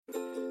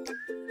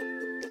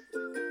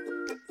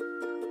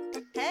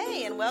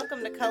Hey, and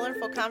welcome to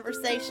Colorful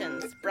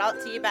Conversations, brought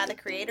to you by the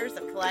creators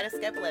of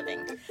Kaleidoscope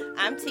Living.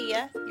 I'm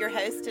Tia, your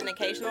host and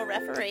occasional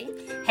referee.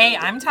 Hey,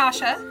 I'm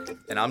Tasha.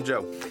 And I'm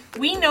Joe.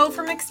 We know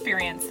from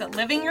experience that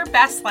living your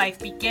best life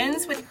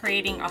begins with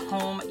creating a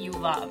home you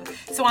love.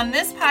 So on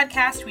this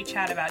podcast, we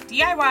chat about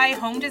DIY,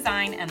 home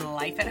design, and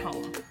life at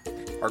home.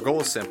 Our goal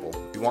is simple.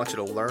 We want you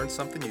to learn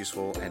something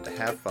useful and to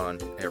have fun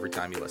every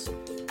time you listen.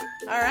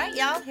 All right,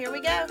 y'all, here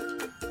we go.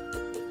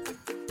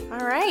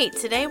 All right,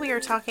 today we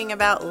are talking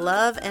about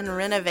love and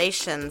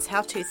renovations,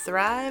 how to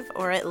thrive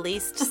or at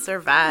least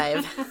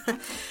survive.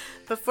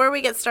 Before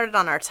we get started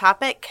on our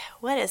topic,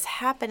 what is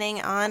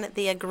happening on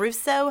the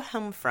Agruso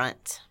home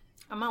front?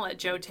 I'm going to let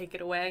Joe take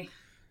it away.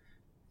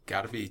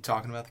 Got to be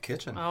talking about the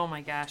kitchen. Oh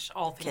my gosh,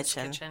 all things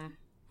kitchen.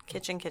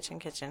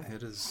 Kitchen.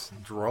 It is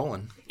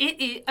rolling.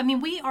 I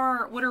mean, we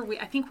are, what are we?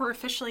 I think we're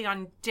officially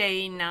on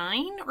day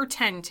 9 or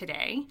 10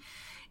 today.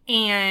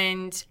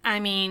 And, I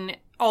mean,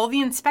 all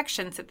the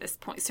inspections at this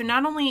point. So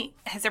not only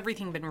has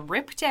everything been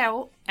ripped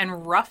out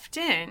and roughed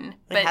in.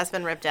 But, it has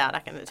been ripped out. I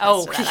can attest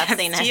to that. I've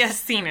seen it. He has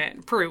seen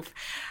it. Proof.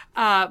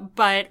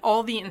 But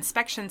all the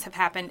inspections have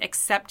happened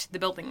except the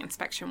building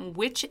inspection,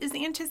 which is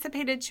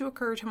anticipated to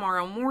occur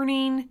tomorrow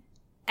morning.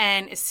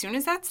 And as soon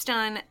as that's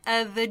done,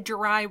 the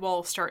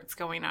drywall starts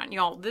going on.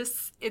 Y'all,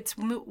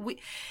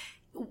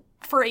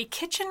 for a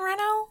kitchen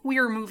reno, we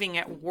are moving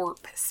at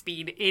warp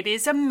speed. It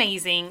is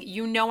amazing.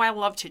 You know I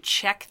love to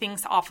check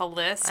things off a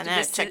list. I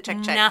know, check.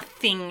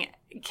 Nothing.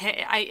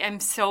 I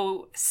am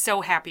so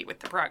happy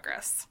with the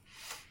progress.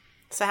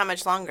 So how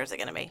much longer is it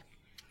going to be?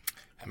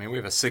 I mean, we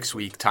have a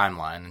 6-week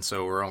timeline, and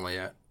so we're only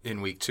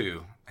in week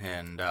 2.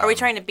 And are we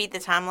trying to beat the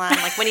timeline?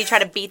 Like when you try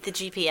to beat the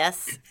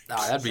GPS? No,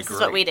 that'd be great. This is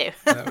what we do.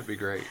 That would be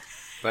great.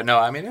 But no,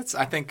 I mean,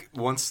 I think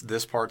once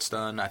this part's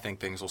done, I think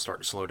things will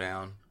start to slow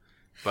down.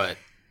 But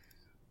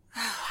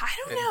I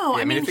don't know.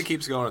 I mean, if it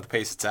keeps going at the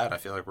pace it's at, I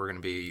feel like we're going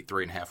to be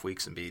 3.5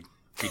 weeks and be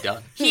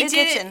done.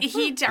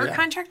 Our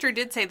contractor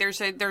did say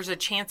there's a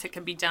chance it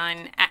could be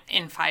done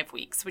in 5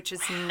 weeks, which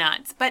is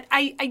nuts. But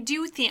I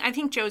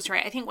think Joe's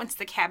right. I think once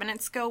the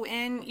cabinets go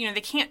in,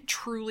 they can't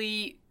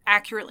truly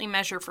accurately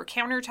measure for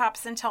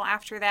countertops until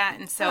after that.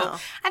 And so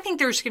I think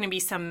there's going to be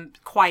some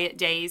quiet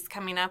days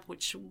coming up,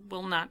 which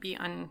will not be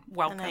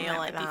unwelcome.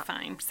 That would be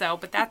fine. So,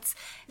 but that's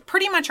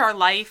pretty much our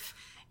life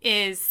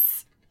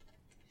is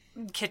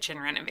kitchen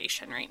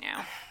renovation right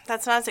now.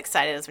 That's not as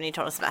excited as when you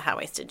told us about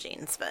high-waisted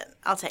jeans, but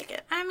I'll take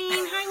it. I mean,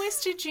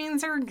 high-waisted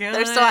jeans are good.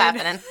 They're still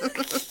happening.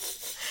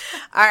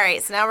 All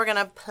right, so now we're going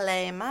to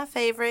play my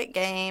favorite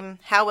game.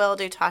 How well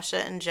do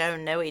Tasha and Joe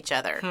know each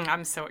other?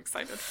 I'm so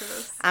excited for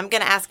this. I'm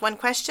going to ask one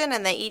question,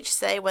 and they each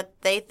say what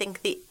they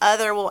think the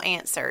other will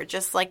answer,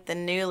 just like the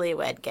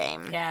Newlywed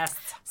Game. Yes.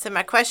 So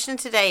my question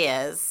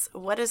today is,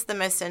 what is the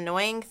most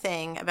annoying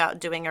thing about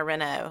doing a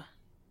reno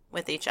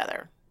with each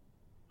other?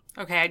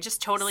 Okay, I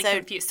just totally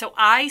confused. So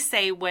I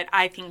say what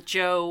I think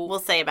Joe will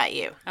say about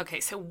you. Okay,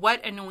 so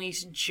what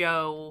annoys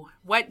Joe?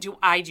 What do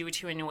I do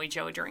to annoy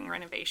Joe during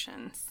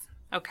renovations?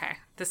 Okay,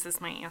 this is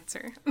my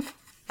answer. All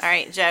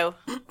right, Joe,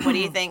 what do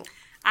you think?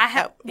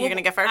 You're going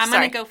to go first? I'm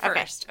going to go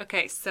first.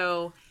 Okay,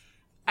 so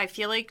I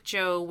feel like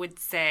Joe would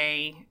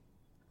say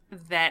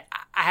that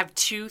I have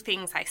 2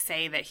 things I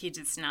say that he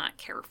does not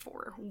care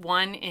for.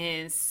 One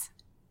is,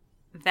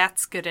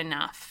 that's good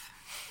enough.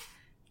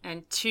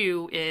 And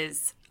 2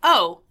 is,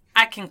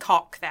 I can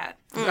caulk that.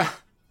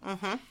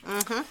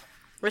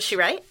 Was she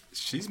right?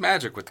 She's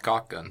magic with the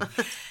caulk gun.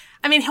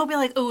 I mean, he'll be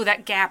like,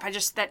 that gap,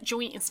 that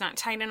joint is not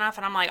tight enough.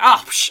 And I'm like,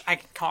 I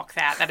can caulk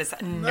that. That is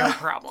no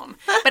problem.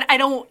 But I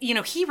don't,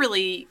 he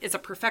really is a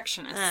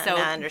perfectionist.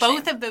 So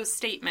both of those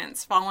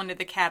statements fall into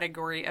the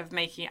category of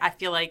I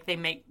feel like they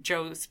make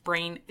Joe's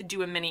brain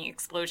do a mini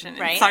explosion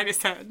inside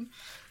his head.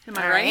 Am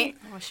I right?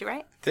 Was she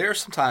right? There are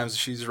some times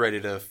she's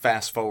ready to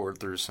fast forward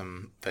through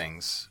some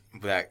things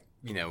that,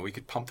 we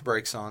could pump the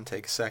brakes on,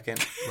 take a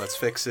second, let's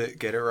fix it,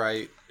 get it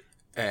right,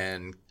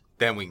 and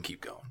then we can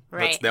keep going.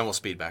 Right. Then we'll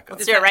speed back up.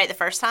 Let's do it right the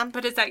first time.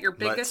 But is that your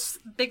biggest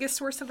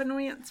source of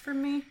annoyance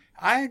from me?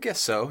 I guess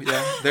so,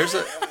 yeah. There's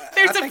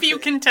a few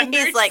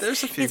contenders. He's like,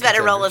 he's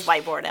better roll his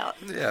whiteboard out.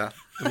 Yeah.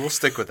 We'll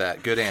stick with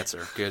that. Good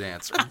answer.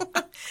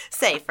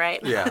 Safe, right?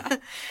 Yeah.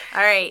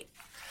 All right.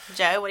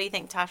 Joe, what do you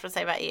think Tosh would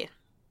say about you?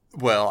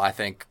 Well, I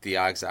think the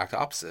exact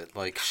opposite.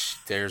 Like,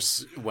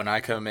 when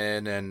I come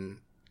in and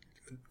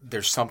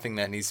there's something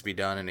that needs to be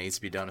done and it needs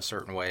to be done a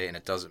certain way and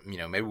it doesn't,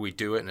 maybe we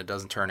do it and it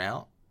doesn't turn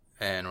out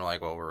and we're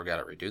like, well, we've got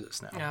to redo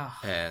this now.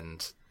 Oh.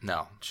 And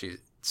no,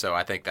 so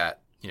I think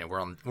that,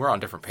 we're on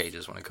different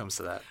pages when it comes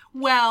to that.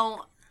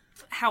 Well,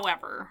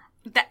 however,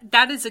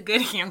 that is a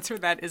good answer.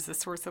 That is a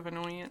source of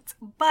annoyance.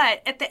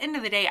 But at the end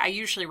of the day, I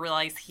usually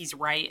realize he's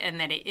right and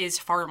that it is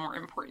far more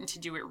important to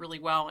do it really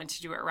well and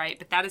to do it right.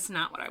 But that is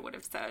not what I would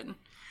have said.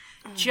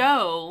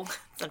 Joe.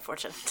 It's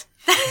unfortunate.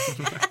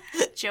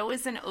 Joe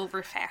is an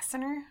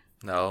over-fastener.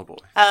 No, boy.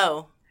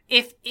 Oh.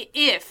 If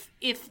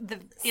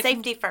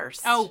safety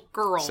first. Oh,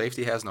 girl.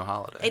 Safety has no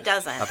holiday. It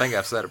doesn't. I think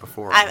I've said it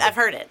before. I've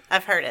heard it.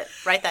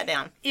 Write that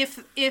down.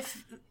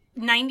 If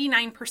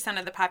 99%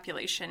 of the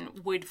population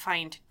would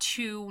find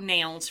 2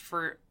 nails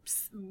for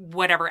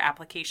whatever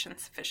application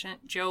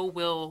sufficient. Joe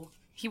will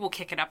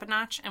kick it up a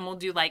notch, and we'll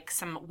do like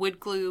some wood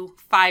glue,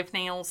 5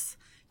 nails,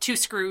 2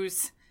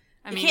 screws.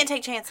 You can't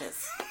take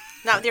chances.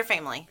 Not with your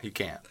family. You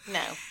can't.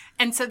 No.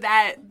 And so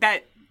that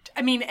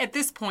I mean, at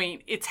this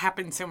point, it's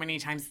happened so many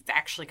times, it's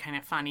actually kind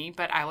of funny,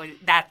 but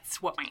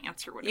that's what my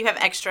answer would be. You have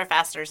extra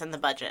fasteners in the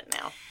budget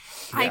now.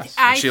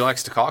 Yes. She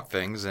likes to caulk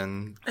things,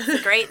 and it's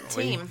a great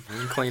team. We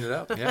can clean it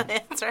up. Yeah,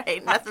 that's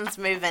right. Nothing's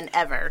moving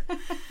ever.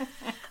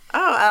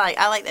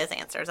 I like those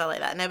answers. I like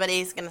that.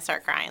 Nobody's going to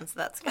start crying, so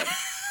that's good.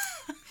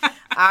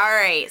 All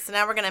right, so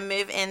now we're going to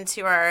move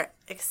into our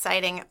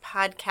exciting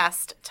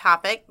podcast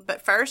topic.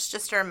 But first,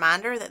 just a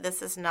reminder that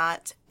this is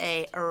not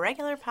a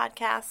regular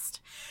podcast.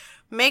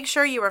 Make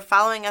sure you are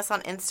following us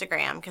on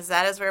Instagram, because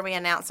that is where we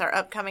announce our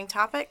upcoming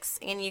topics,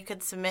 and you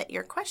could submit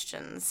your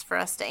questions for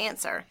us to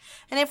answer.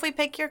 And if we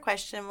pick your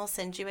question, we'll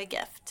send you a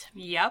gift.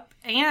 Yep.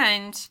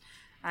 And,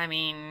 I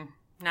mean,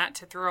 not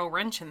to throw a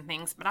wrench in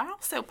things, but I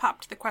also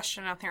popped the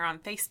question out there on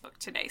Facebook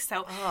today.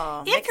 So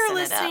if you're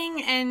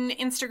listening and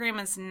Instagram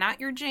is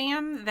not your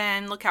jam,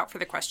 then look out for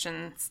the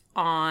questions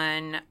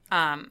on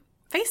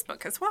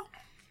Facebook as well.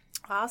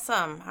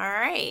 Awesome. All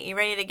right. You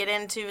ready to get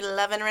into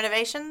love and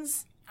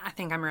renovations? I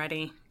think I'm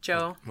ready.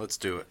 Joe? Let's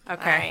do it.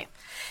 Okay. All right.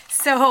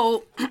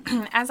 So,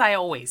 as I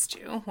always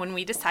do, when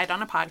we decide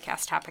on a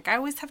podcast topic, I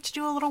always have to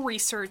do a little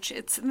research.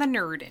 It's the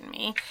nerd in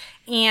me.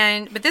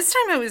 But this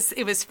time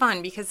it was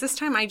fun, because this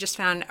time I just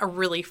found a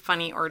really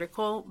funny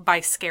article by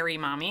Scary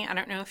Mommy. I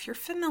don't know if you're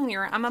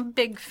familiar. I'm a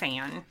big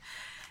fan.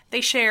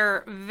 They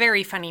share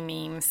very funny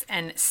memes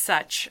and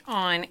such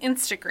on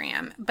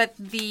Instagram. But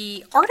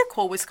the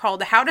article was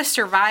called How to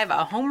Survive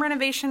a Home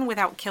Renovation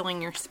Without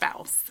Killing Your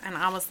Spouse. And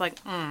I was like,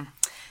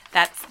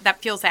 that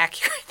feels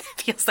accurate.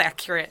 It feels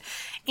accurate.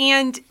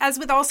 And as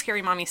with all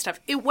Scary Mommy stuff,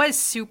 it was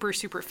super,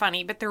 super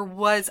funny, but there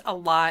was a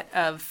lot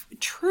of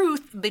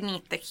truth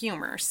beneath the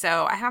humor.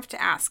 So I have to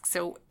ask.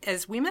 So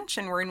as we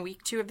mentioned, we're in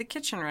week 2 of the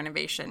kitchen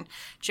renovation.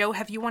 Joe,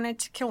 have you wanted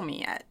to kill me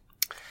yet?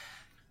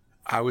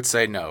 I would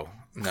say no.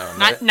 No,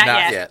 not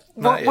yet.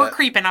 We're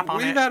creeping up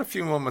on it. We've had a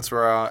few moments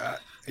where,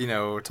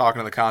 talking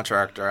to the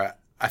contractor,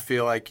 I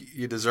feel like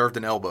you deserved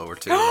an elbow or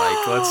two.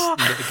 Like,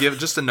 let's give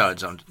just a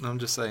nudge. I'm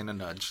just saying a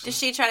nudge. Did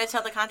she try to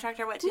tell the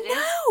contractor what to do?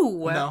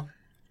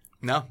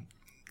 No.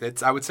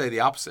 I would say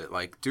the opposite.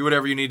 Like, do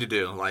whatever you need to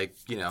do. Like,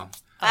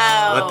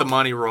 let the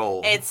money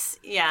roll. He's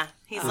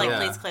like,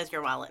 please close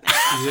your wallet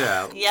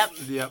now. Yeah.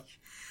 Yep.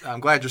 I'm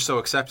glad you're so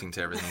accepting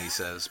to everything he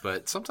says,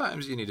 but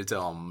sometimes you need to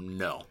tell him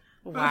no.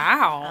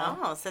 Wow.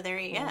 Oh, so there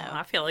you go. Well,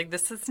 I feel like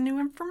this is new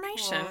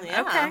information. Well,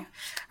 yeah. Okay.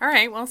 All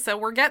right. Well, so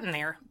we're getting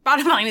there.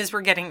 Bottom line is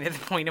we're getting to the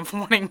point of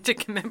wanting to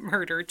commit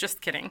murder.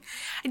 Just kidding.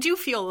 I do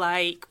feel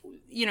like,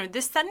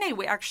 this Sunday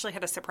we actually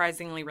had a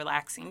surprisingly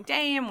relaxing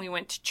day, and we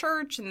went to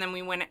church, and then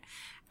we went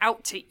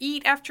out to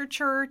eat after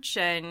church,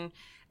 and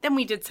then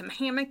we did some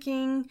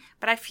hammocking.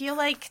 But I feel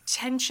like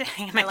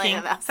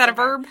hammocking. Is that a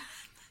verb?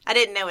 I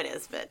didn't know it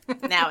is, but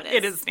now it is.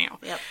 It is now.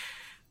 Yep.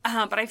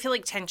 But I feel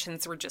like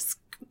tensions were just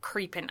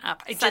creeping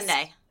up.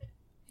 Sunday.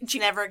 It's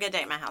never a good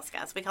day at my house,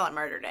 guys. We call it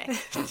murder day.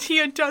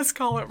 Tia does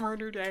call it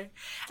murder day.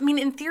 I mean,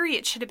 in theory,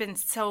 it should have been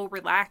so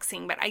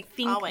relaxing, but I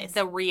think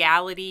the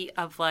reality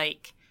of,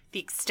 the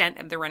extent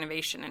of the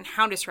renovation and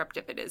how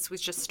disruptive it is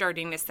was just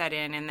starting to set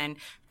in. And then,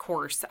 of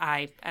course,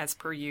 I, as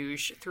per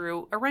usual,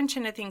 threw a wrench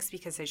into things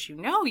because, as you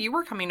know, you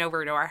were coming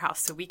over to our house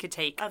so we could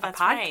take a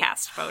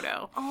podcast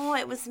photo. Oh,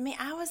 it was me.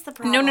 I was the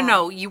problem.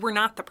 No. You were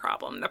not the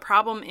problem. The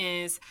problem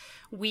is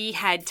we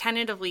had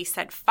tentatively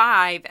said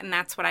 5, and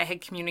that's what I had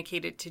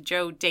communicated to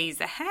Joe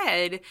days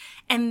ahead.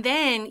 And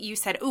then you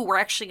said, oh, we're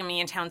actually going to be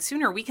in town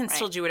sooner. We can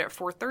still do it at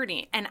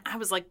 4:30. And I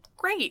was like,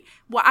 great.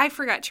 Well, I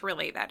forgot to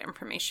relay that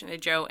information to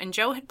Joe, and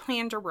Joe had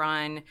planned to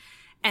run.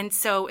 And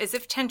so as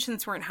if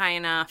tensions weren't high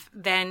enough,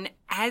 then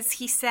as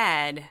he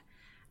said,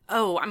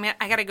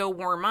 I got to go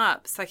warm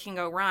up so I can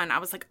go run. I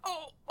was like,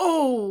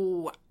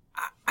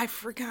 I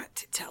forgot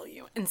to tell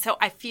you. And so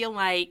I feel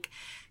like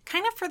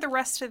kind of for the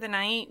rest of the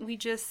night, we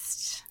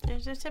just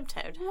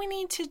tiptoed.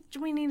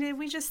 It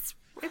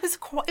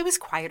was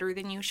quieter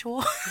than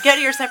usual. Go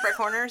to your separate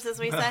corners, as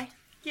we say.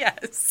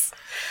 Yes.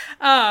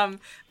 But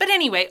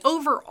anyway,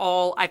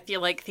 overall, I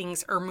feel like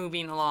things are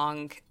moving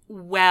along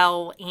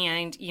well.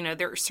 And,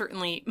 there are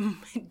certainly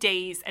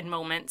days and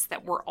moments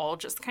that we're all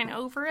just kind of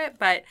over it.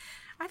 But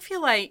I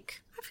feel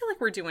like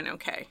we're doing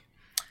okay.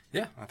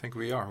 Yeah, I think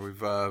we are.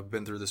 We've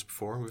been through this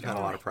before. We've had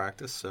a lot of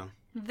practice, so.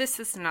 This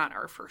is not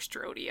our first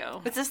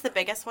rodeo. Was this the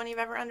biggest one you've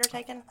ever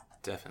undertaken?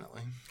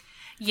 Definitely.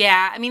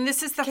 Yeah, I mean,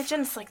 this is the...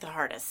 Kitchen's the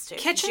hardest, too.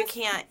 You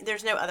can't...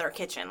 There's no other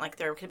kitchen.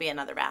 There could be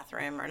another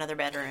bathroom or another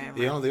bedroom.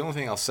 The only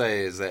thing I'll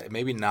say is that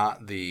maybe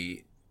not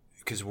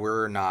because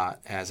we're not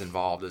as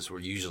involved as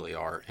we usually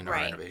are in our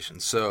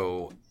renovations.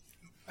 So,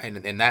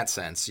 in that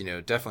sense,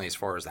 definitely as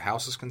far as the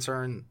house is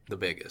concerned, the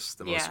biggest,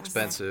 the most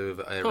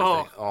expensive,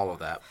 everything, all of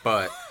that.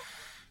 But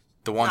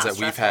the ones that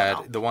we've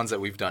had, the ones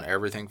that we've done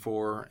everything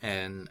for,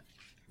 and...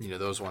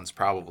 those ones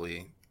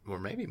probably or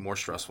maybe more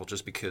stressful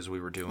just because we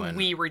were doing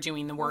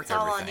the work. It's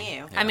all on everything.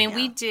 you. Yeah. I mean,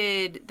 we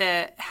did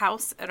the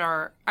house at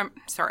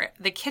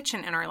the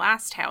kitchen in our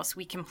last house,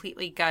 we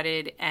completely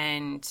gutted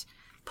and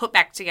put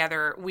back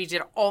together. We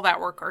did all that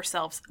work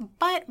ourselves,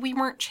 but we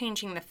weren't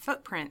changing the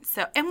footprint.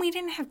 And we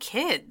didn't have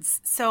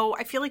kids. So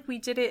I feel like we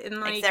did it in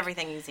like... Makes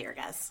everything easier,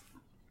 guys.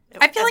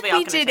 I feel like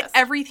we did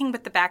everything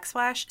but the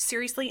backsplash,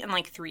 seriously, in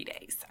like 3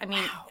 days. I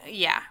mean,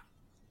 yeah.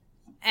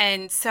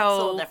 And so... It's a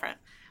little different.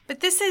 But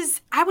this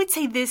is, I would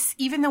say this,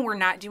 even though we're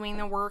not doing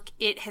the work,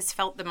 it has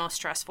felt the most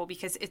stressful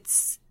because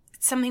it's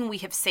something we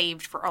have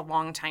saved for a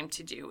long time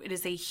to do. It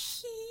is a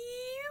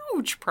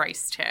huge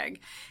price tag.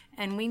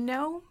 And we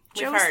know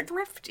Joe's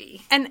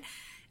thrifty. And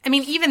I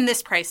mean, even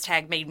this price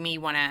tag made me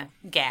want to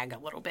gag a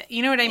little bit.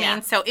 You know what I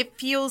mean? So it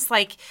feels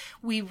like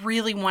we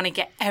really want to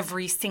get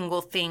every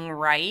single thing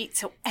right.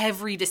 So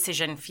every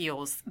decision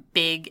feels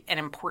big and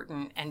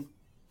important and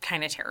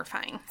kind of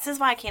terrifying. This is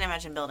why I can't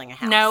imagine building a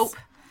house. Nope.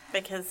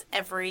 Because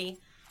every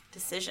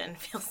decision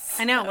feels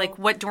so... I know. Like,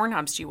 what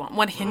doorknobs do you want?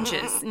 What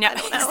hinges? No. I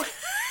don't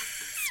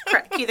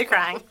know. Cue the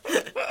crying.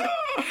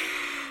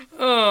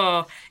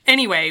 Oh,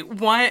 anyway,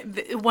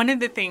 one of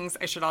the things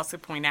I should also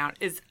point out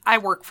is I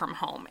work from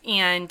home,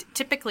 and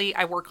typically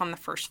I work on the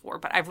first floor,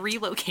 but I've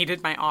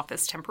relocated my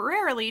office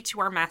temporarily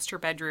to our master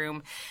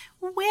bedroom,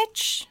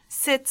 which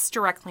sits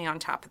directly on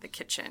top of the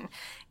kitchen.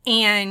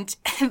 And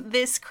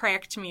this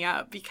cracked me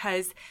up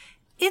because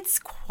it's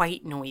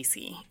quite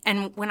noisy.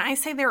 And when I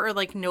say there are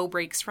like no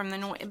breaks from the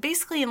noise,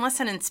 basically unless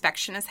an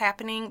inspection is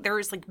happening, there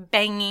is like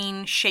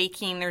banging,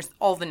 shaking, there's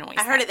all the noise.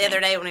 I heard it the other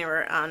day when we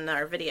were on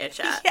our video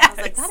chat. Yes. I was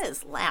like, that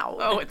is loud.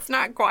 Oh, it's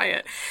not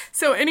quiet.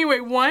 So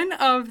anyway, one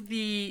of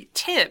the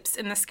tips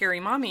in the Scary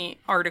Mommy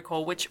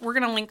article, which we're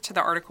going to link to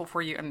the article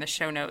for you in the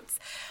show notes,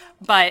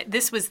 but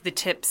this was the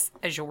tips,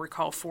 as you'll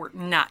recall, for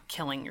not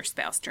killing your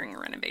spouse during a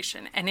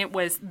renovation. And it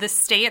was the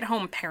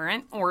stay-at-home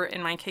parent, or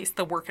in my case,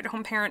 the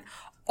work-at-home parent,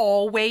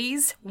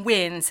 always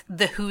wins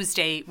the whose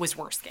day was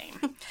worse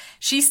game.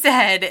 She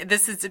said,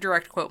 this is a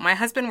direct quote, "My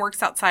husband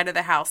works outside of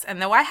the house,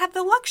 and though I have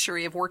the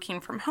luxury of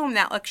working from home,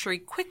 that luxury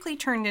quickly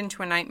turned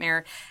into a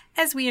nightmare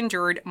as we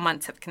endured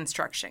months of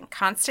construction.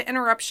 Constant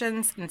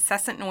interruptions,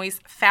 incessant noise,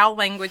 foul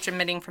language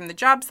emitting from the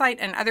job site,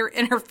 and other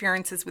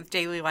interferences with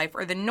daily life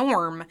are the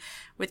norm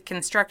with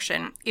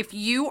construction. If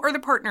you are the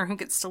partner who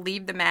gets to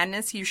leave the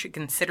madness, you should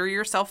consider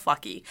yourself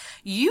lucky.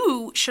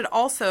 You should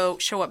also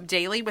show up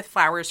daily with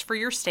flowers for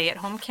your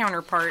stay-at-home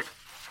counterpart."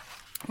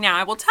 Now,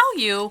 I will tell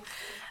you,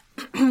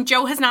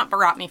 Joe has not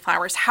brought me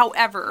flowers.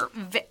 However,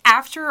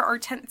 after our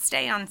 10th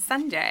stay on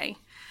Sunday,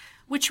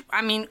 which,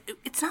 I mean,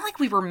 it's not like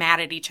we were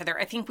mad at each other.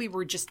 I think we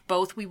were just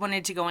both, we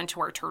wanted to go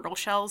into our turtle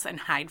shells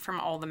and hide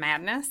from all the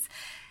madness.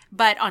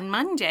 But on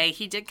Monday,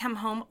 he did come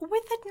home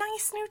with a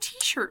nice new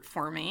t-shirt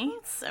for me.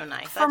 It's so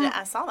nice.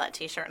 I saw that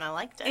t-shirt and I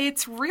liked it.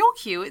 It's real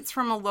cute. It's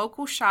from a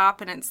local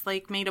shop and it's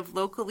like made of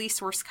locally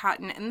sourced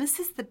cotton. And this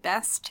is the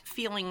best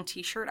feeling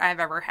t-shirt I've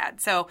ever had.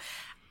 So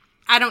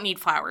I don't need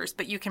flowers,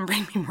 but you can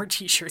bring me more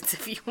t-shirts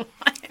if you want.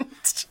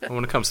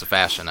 When it comes to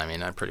fashion, I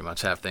mean, I pretty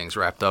much have things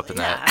wrapped up in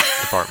that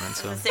department.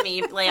 So. Simi,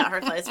 you lay out her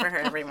clothes for her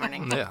every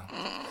morning. Yeah.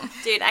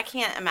 Dude, I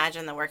can't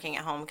imagine the working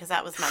at home because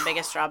that was my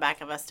biggest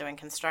drawback of us doing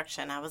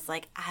construction. I was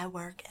like, I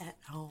work at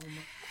home.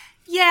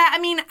 Yeah, I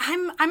mean,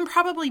 I'm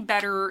probably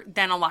better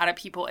than a lot of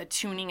people at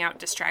tuning out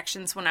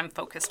distractions when I'm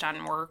focused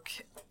on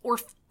work or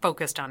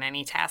focused on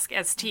any task,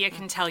 as Tia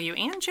can tell you,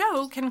 and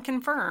Joe can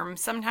confirm.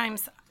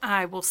 Sometimes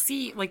I will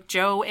see, like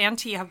Joe and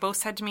Tia have both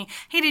said to me,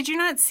 "Hey, did you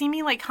not see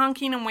me like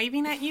honking and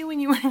waving at you when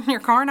you went in your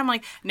car?" And I'm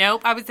like,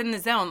 "Nope, I was in the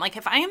zone." Like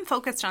if I am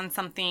focused on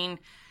something,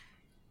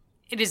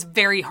 it is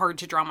very hard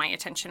to draw my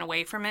attention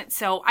away from it.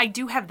 So I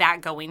do have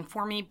that going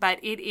for me, but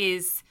it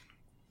is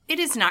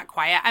not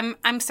quiet.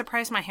 I'm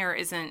surprised my hair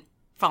isn't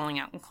falling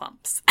out in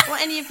clumps.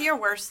 Well, and if you're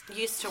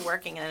used to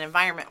working in an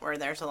environment where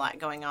there's a lot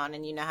going on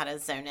and you know how to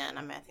zone in,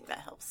 I mean, I think that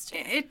helps too.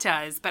 It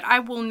does, but I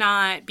will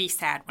not be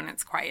sad when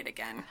it's quiet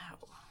again.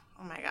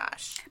 Oh my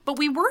gosh. But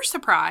we were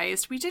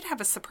surprised. We did have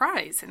a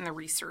surprise in the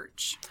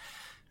research.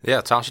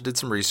 Yeah, Tasha did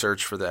some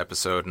research for the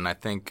episode, and I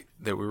think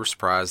that we were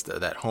surprised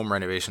that home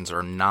renovations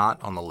are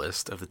not on the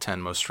list of the 10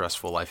 most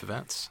stressful life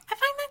events. I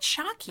find that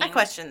shocking. I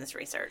question this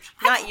research.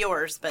 Not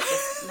yours, but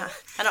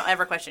I don't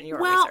ever question your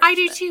research. Well, I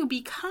do too,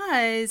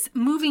 because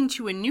moving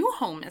to a new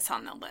home is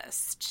on the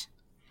list.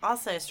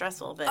 Also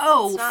stressful, but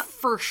it's not...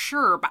 for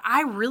sure. But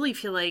I really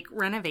feel like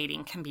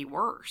renovating can be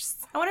worse.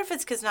 I wonder if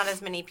it's because not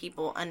as many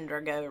people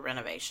undergo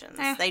renovations.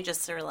 They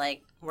just are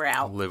like, we're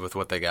out. Live with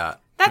what they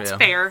got. That's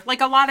fair. Like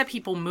a lot of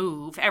people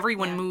move.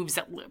 Everyone moves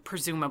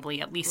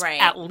presumably at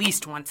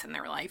least once in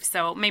their life.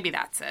 So maybe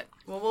that's it.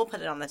 Well, we'll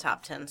put it on the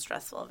top 10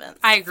 stressful events.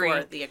 I agree.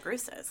 For the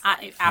Agrusos.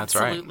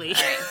 Absolutely.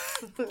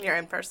 That's right. Your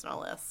own personal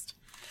list.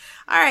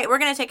 All right, we're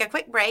going to take a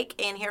quick break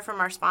and hear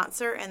from our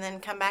sponsor and then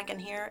come back and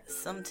hear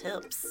some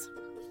tips.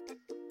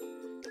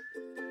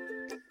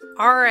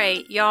 All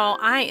right, y'all,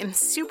 I am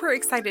super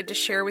excited to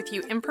share with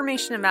you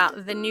information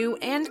about the new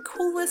and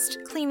coolest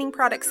cleaning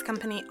products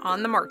company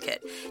on the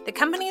market. The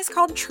company is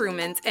called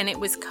Truman's, and it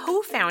was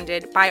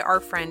co-founded by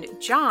our friend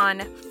John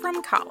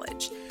from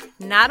college.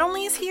 Not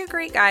only is he a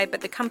great guy,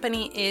 but the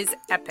company is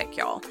epic,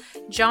 y'all.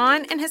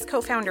 John and his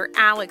co-founder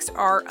Alex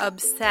are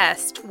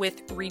obsessed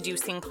with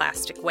reducing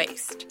plastic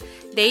waste.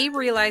 They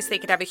realized they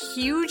could have a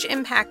huge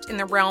impact in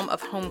the realm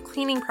of home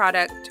cleaning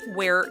product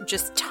where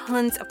just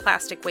tons of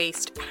plastic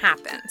waste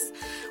happens.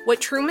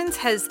 What Truman's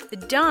has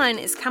done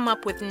is come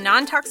up with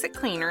non-toxic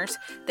cleaners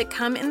that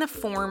come in the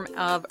form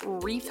of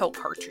refill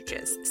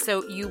cartridges.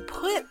 So you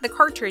put the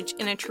cartridge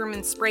in a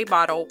Truman's spray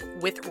bottle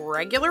with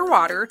regular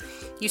water,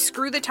 you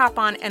screw the top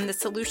on, and the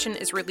solution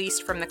is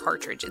released from the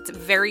cartridge. It's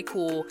very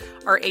cool.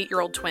 Our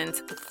 8-year-old twins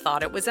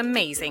thought it was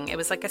amazing. It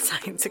was like a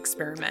science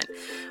experiment.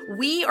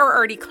 We are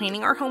already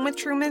cleaning our home with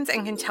Truman's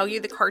and can tell you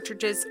the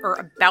cartridges are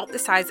about the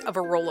size of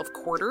a roll of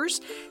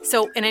quarters.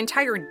 So an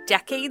entire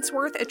decade's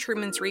worth of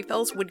Truman's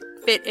refills would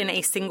fit in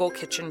a single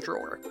kitchen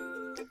drawer.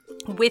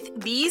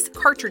 With these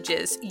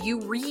cartridges, you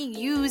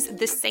reuse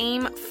the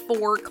same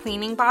 4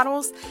 cleaning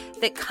bottles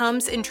that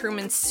comes in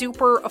Truman's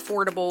super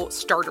affordable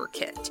starter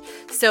kit.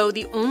 So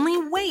the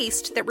only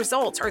waste that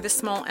results are the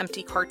small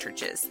empty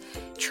cartridges.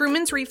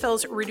 Truman's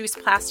refills reduce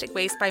plastic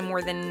waste by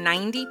more than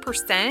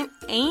 90%,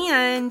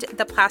 and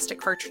the plastic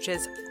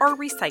cartridges are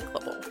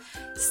recyclable.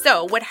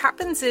 So what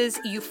happens is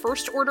you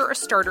first order a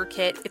starter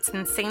kit. It's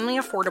insanely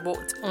affordable.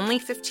 It's only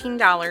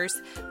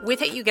 $15.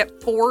 With it, you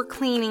get 4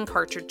 cleaning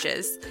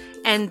cartridges,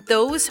 and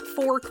those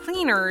 4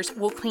 cleaners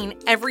will clean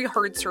every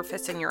hard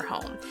surface in your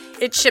home.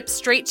 It ships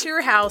straight to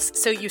your house,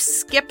 so you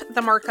skip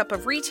the markup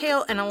of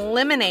retail and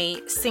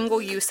eliminate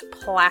single-use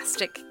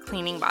plastic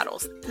cleaning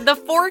bottles. The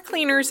 4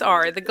 cleaners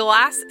are: the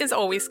glass is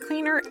always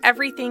cleaner,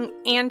 everything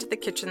and the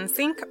kitchen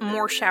sink,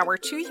 more shower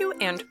to you,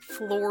 and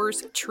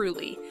floors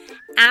truly.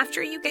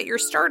 After you get your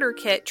starter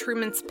kit,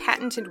 Truman's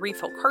patented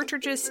refill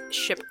cartridges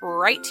ship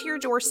right to your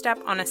doorstep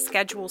on a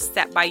schedule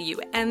set by you,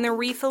 and the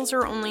refills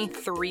are only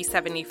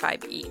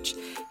 $3.75 each.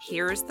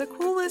 Here's the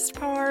coolest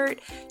part.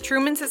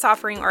 Truman's is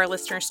offering our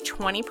listeners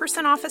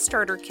 20% off a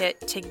starter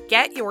kit. To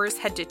get yours,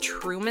 head to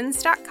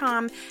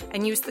Trumans.com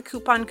and use the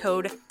coupon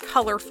code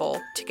COLORFUL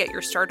to get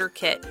your starter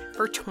kit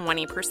for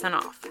 20%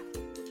 off.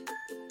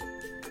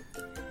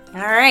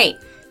 All right.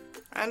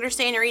 I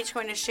understand you're each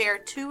going to share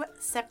 2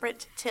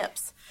 separate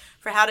tips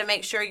for how to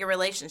make sure your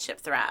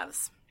relationship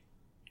thrives,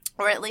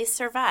 or at least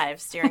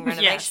survives during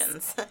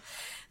renovations. Yes.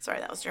 Sorry,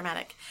 that was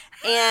dramatic.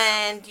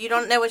 And you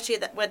don't know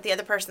what the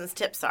other person's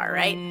tips are,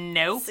 right?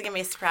 Nope. This is going to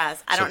be a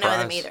surprise. I don't know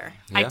them either.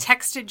 Yeah. I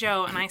texted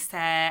Joe and I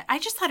said, I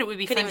just thought it would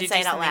be fun to do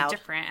something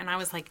different. And I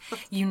was like,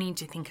 you need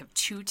to think of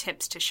 2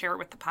 tips to share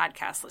with the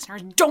podcast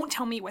listeners. Don't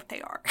tell me what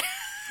they are.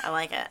 I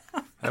like it.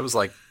 That was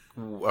like,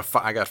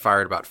 I got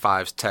fired about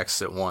 5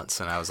 texts at once,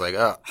 and I was like,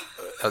 oh,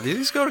 do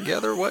these go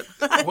together? What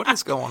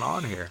is going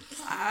on here?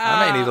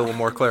 I may need a little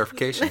more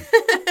clarification.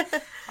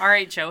 All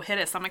right, Joe, hit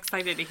us. I'm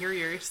excited to hear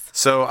yours.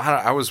 So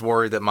I was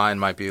worried that mine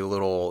might be at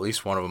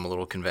least one of them a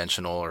little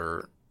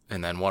conventional,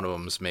 and then one of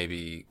them's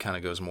maybe kind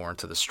of goes more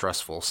into the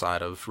stressful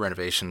side of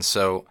renovations.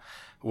 So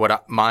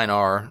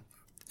mine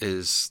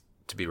is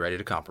to be ready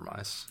to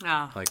compromise.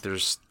 Oh. Like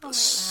there's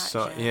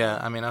yeah,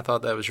 I mean, I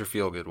thought that was your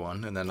feel-good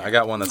one, and then I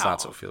got one that's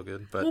not so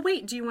feel-good. But well,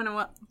 wait,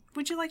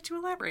 would you like to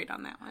elaborate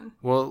on that one?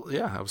 Well,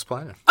 yeah, I was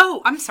planning.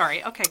 Oh, I'm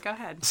sorry. Okay, go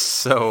ahead.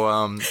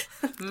 So,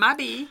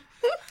 Maybe.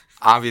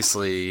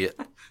 Obviously,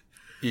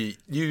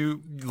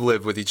 you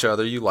live with each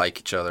other, you like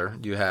each other,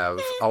 you have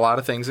a lot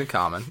of things in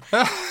common.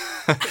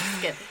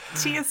 Good.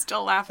 Tia's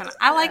still laughing.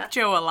 I like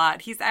Joe a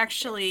lot. He's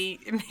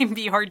actually, it may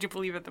be hard to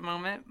believe at the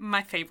moment,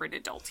 my favorite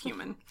adult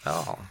human.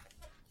 Oh,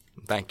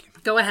 thank you.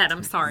 Go ahead.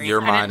 I'm sorry.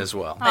 You're mine as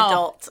well.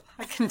 Adult.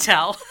 I can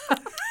tell.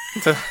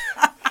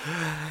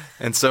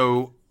 And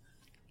so,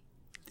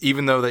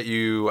 even though that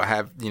you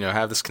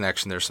have this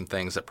connection, there's some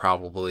things that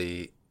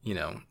probably,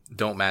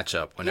 don't match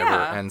up whenever.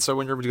 Yeah. And so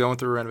when you're going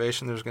through a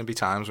renovation, there's going to be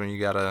times when you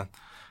got to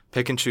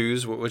pick and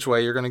choose which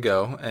way you're going to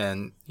go.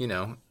 And,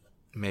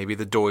 maybe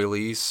the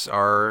doilies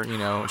are,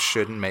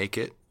 shouldn't make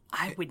it.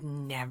 I would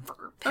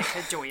never pick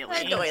a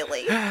doily. A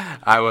doily.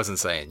 I wasn't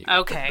saying you.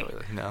 Okay. Pick a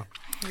doily, no.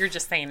 You're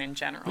just saying in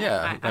general.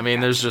 Yeah. I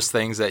mean, there's just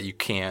things that you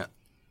can't,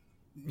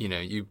 you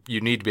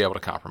need to be able to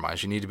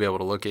compromise. You need to be able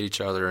to look at each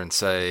other and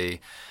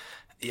say,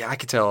 yeah, I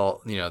can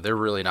tell, they're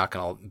really not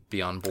going to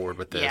be on board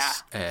with this. Yeah.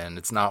 And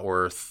it's not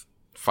worth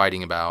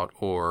fighting about,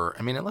 or,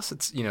 I mean, unless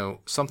it's,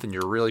 something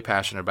you're really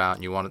passionate about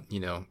and you want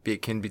to,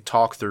 it can be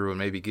talked through and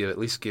maybe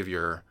give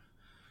your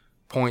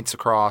points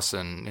across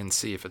and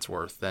see if it's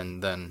worth,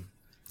 then. I mean,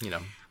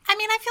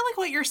 I feel like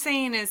what you're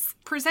saying is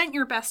present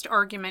your best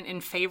argument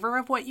in favor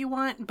of what you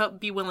want, but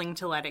be willing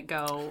to let it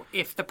go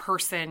if the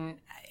person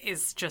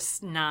is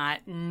just not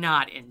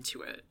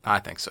into it. I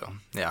think so,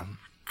 yeah.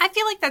 I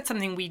feel like that's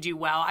something we do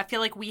well. I feel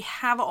like we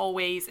have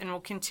always and will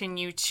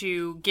continue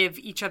to give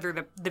each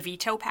other the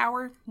veto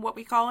power, what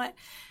we call it.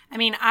 I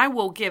mean, I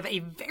will give a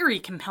very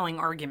compelling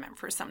argument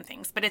for some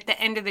things, but at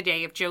the end of the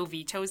day, if Joe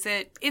vetoes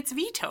it, it's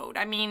vetoed.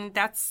 I mean,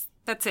 that's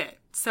That's it.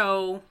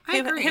 So I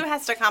agree. Who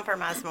has to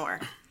compromise more?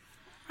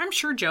 I'm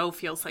sure Joe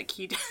feels like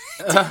he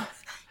does.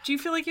 Do you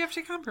feel like you have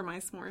to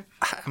compromise more?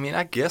 I mean,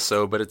 I guess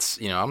so, but it's,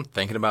 I'm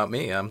thinking about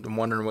me. I'm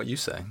wondering what you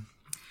say.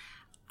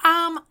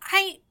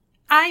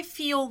 I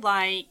feel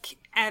like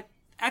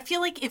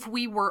if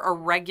we were a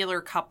regular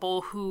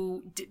couple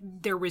who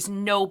there was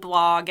no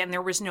blog and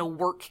there was no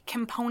work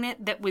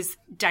component that was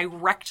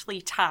directly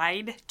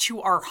tied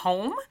to our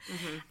home,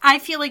 I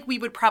feel like we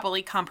would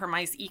probably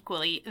compromise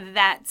equally.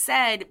 That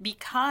said,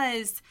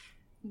 because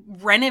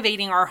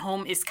renovating our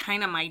home is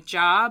kind of my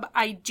job,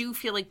 I do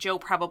feel like Joe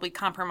probably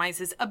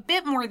compromises a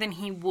bit more than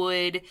he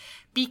would,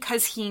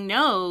 because he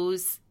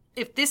knows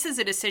if this is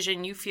a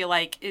decision you feel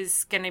like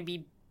is going to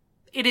be,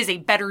 it is a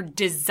better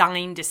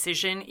design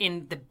decision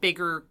in the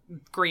bigger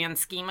grand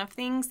scheme of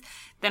things,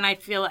 then I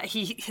feel like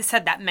he has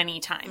said that many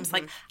times.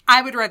 Like,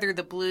 I would rather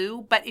the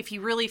blue, but if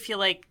you really feel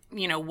like,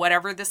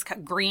 whatever this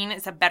green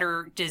is a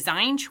better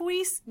design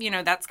choice,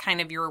 that's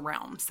kind of your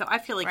realm. So I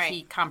feel like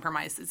he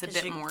compromises a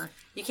bit more.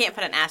 You can't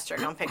put an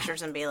asterisk on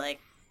pictures and be like,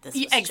 this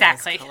was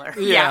exactly. Joe's color.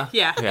 Yeah.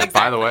 Exactly.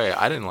 By the way,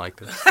 I didn't like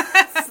this.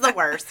 It's the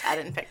worst. I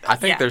didn't pick this. I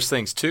think there's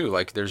things too,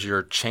 like there's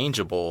your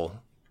changeable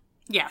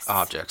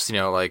objects,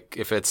 like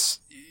if it's,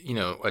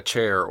 a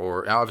chair,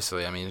 or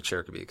obviously, a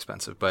chair could be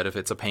expensive, but if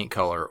it's a paint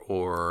color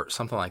or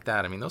something like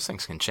that, those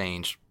things can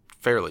change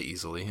fairly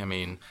easily,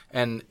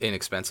 and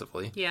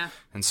inexpensively. Yeah.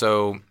 And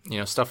so,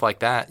 stuff like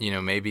that,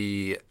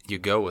 maybe you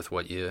go with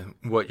what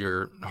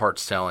your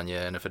heart's telling you,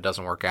 and if it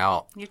doesn't work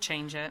out, you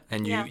change it.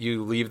 And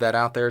you leave that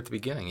out there at the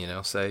beginning,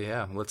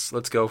 say,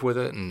 let's go with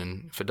it, and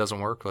then if it doesn't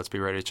work, let's be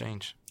ready to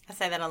change. I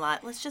say that a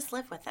lot. Let's just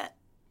live with it.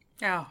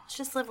 Oh. Let's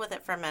just live with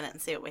it for a minute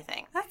and see what we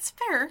think. That's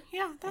fair.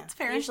 Yeah, that's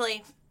fair.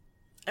 Usually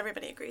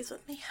everybody agrees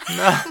with me.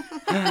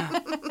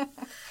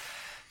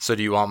 So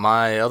do you want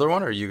my other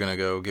one, or are you going to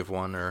go give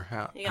one? Or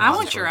I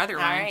want your other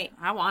one. All right.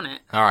 I want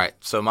it. All right.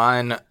 So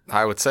mine,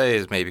 I would say,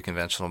 is maybe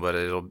conventional, but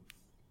it'll,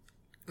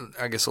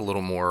 I guess, a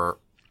little more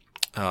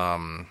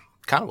kind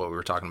of what we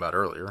were talking about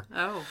earlier.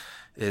 Oh.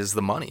 Is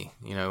the money.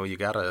 You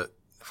got to,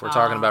 if we're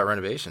talking about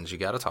renovations, you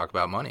got to talk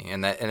about money.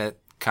 And it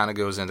kind of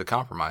goes into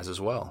compromise as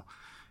well.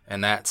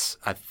 And that's,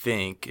 I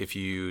think, if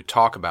you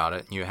talk about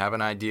it, you have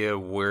an idea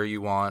where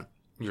you want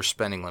your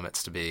spending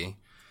limits to be,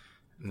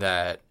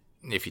 that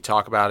if you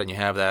talk about it and you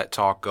have that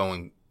talk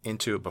going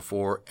into it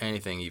before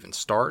anything even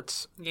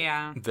starts,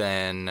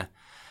 then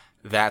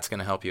that's going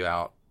to help you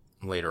out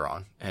later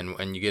on. And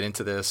when you get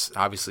into this,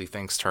 obviously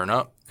things turn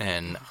up,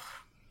 and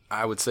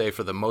I would say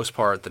for the most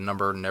part, the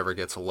number never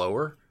gets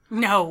lower.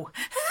 No.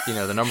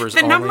 The number's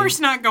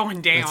number's not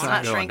going down. It's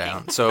not going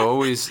down. So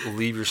always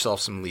leave yourself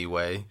some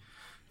leeway.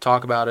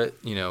 Talk about it,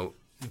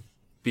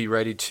 be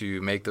ready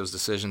to make those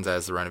decisions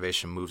as the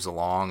renovation moves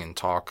along, and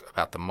talk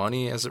about the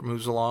money as it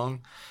moves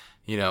along.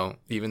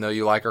 Even though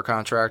you like our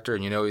contractor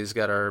and he's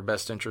got our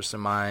best interests in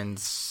mind,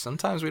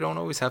 sometimes we don't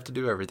always have to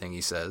do everything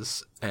he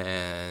says.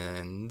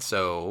 And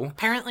so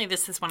apparently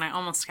this is when I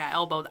almost got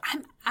elbowed.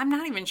 I'm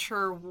not even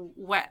sure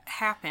what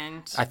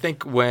happened. I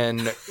think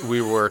when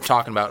we were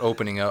talking about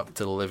opening up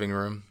to the living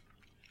room,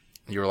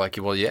 you were like,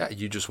 well, yeah,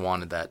 you just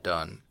wanted that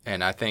done.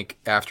 And I think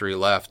after he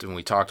left and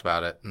we talked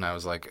about it, and I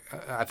was like,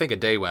 I think a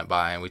day went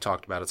by and we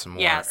talked about it some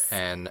more. Yes.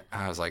 And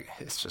I was like,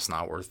 it's just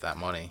not worth that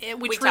money.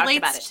 We talked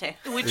about it too.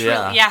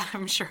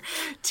 I'm sure.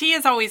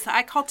 Tia's always,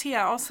 I call Tia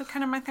also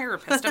kind of my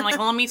therapist. I'm like,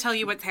 well, let me tell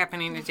you what's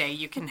happening today.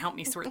 You can help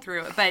me sort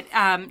through it. But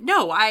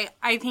no,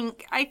 I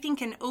think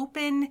an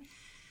open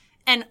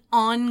and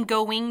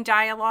ongoing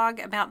dialogue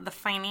about the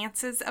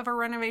finances of a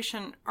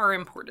renovation are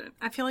important.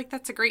 I feel like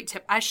that's a great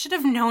tip. I should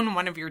have known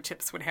one of your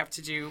tips would have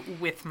to do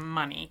with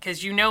money,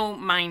 because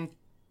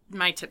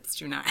my tips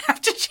do not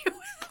have to do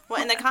with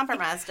Well, and the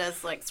compromise does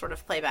sort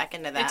of play back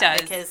into that. It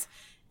does. Because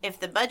if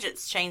the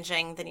budget's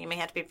changing, then you may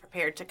have to be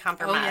prepared to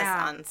compromise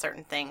on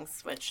certain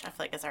things, which I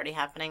feel like is already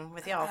happening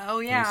with y'all. Oh,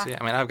 yeah. See,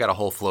 I've got a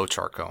whole flow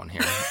chart going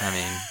here.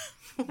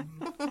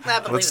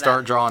 Let's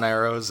start drawing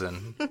arrows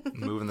and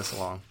moving this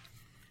along.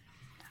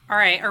 All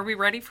right, are we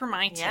ready for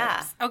my tips?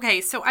 Yeah.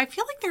 Okay, so I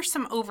feel like there's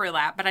some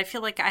overlap, but I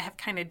feel like I have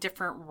kind of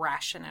different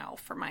rationale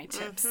for my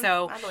tips. Mm-hmm.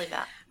 So I believe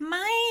that.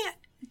 My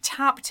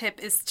top tip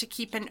is to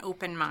keep an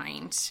open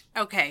mind.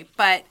 Okay,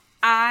 but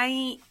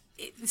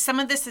some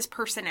of this is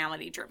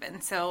personality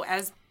driven. So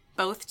as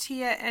both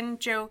Tia and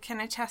Joe can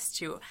attest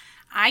to,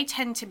 I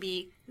tend to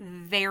be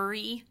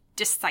very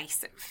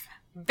decisive.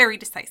 Very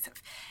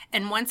decisive.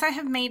 And once I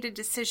have made a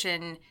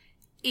decision,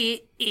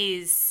 it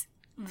is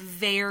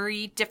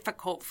very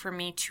difficult for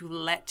me to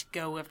let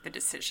go of the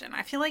decision.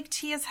 I feel like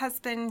Tia's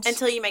husband...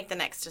 Until you make the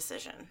next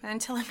decision.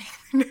 Until I make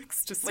the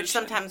next decision. Which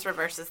sometimes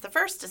reverses the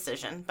first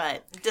decision,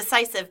 but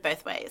decisive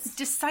both ways.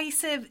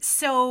 Decisive.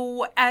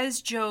 So, as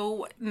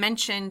Joe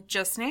mentioned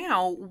just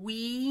now,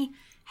 we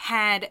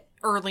had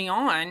early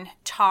on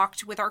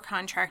talked with our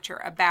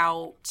contractor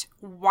about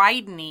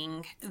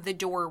widening the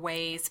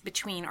doorways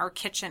between our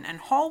kitchen and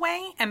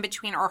hallway and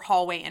between our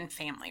hallway and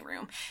family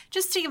room,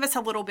 just to give us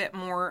a little bit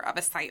more of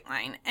a sight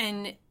line.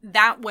 And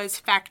that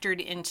was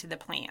factored into the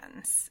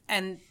plans.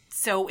 And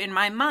so in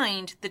my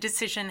mind, the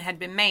decision had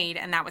been made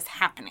and that was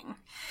happening.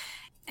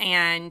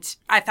 And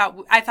I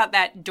thought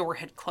that door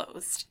had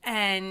closed.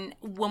 And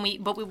when we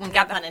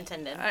got pun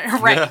intended.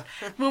 Right.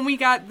 Yeah. When we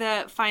got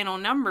the final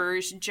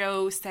numbers,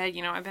 Joe said,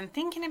 I've been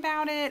thinking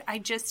about it.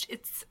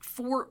 It's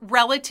for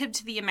relative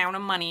to the amount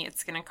of money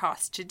it's going to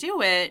cost to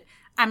do it.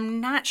 I'm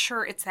not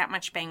sure it's that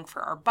much bang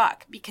for our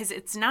buck, because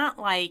it's not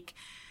like,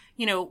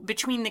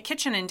 between the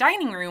kitchen and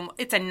dining room,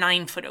 it's a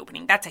 9-foot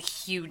opening. That's a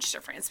huge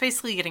difference. It's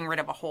basically getting rid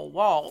of a whole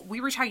wall. We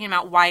were talking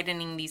about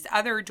widening these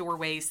other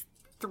doorways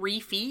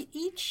 3 feet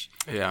each.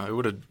 Yeah, it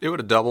would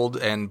have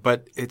doubled,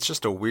 but it's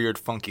just a weird,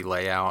 funky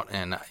layout,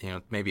 and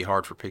maybe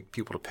hard for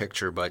people to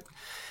picture, but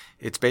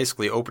it's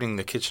basically opening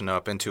the kitchen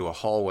up into a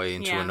hallway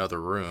into another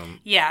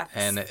room. Yeah,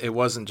 and it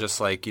wasn't just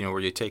like where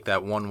you take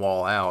that one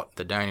wall out.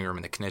 The dining room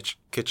and the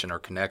kitchen are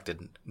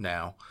connected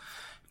now,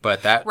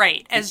 but that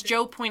right, as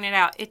Joe pointed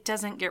out, it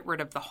doesn't get rid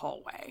of the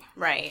hallway.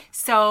 Right.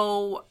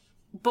 So.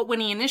 But when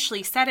he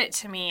initially said it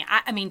to me,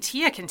 I mean,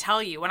 Tia can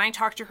tell you, when I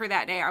talked to her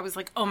that day, I was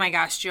like, oh my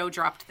gosh, Joe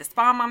dropped this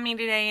bomb on me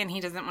today and he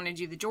doesn't want to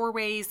do the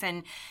doorways.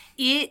 And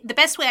the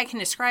best way I can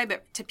describe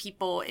it to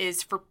people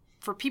is for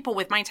people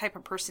with my type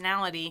of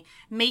personality,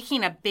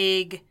 making a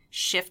big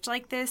shift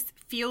like this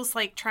feels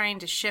like trying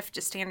to shift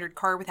a standard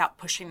car without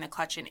pushing the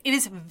clutch in. It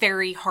is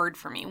very hard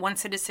for me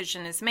once a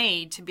decision is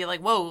made to be like,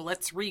 whoa,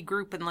 let's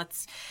regroup and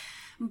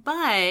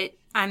but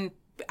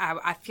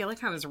I feel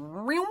like I was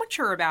real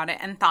mature about it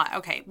and thought,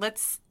 okay,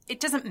 it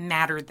doesn't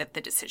matter that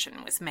the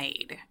decision was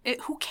made.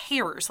 Who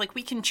cares? Like,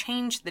 we can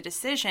change the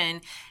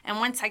decision. And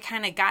once I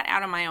kind of got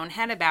out of my own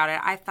head about it,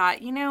 I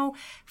thought,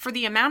 for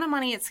the amount of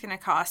money it's going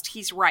to cost,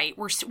 he's right.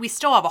 We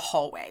still have a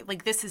hallway.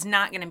 Like, this is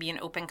not going to be an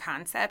open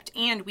concept.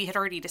 And we had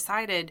already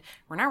decided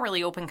we're not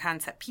really open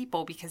concept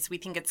people because we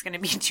think it's going to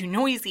be too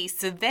noisy.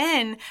 So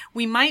then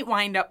we might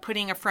wind up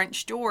putting a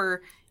French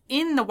door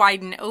in the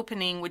widened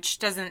opening, which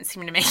doesn't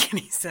seem to make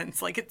any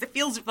sense. Like, it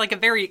feels like a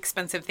very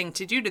expensive thing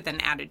to do to then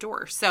add a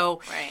door. So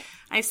right.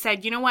 I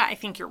said, you know what? I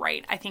think you're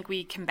right. I think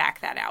we can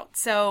back that out.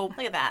 So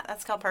look at that.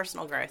 That's called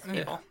personal growth,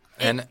 people.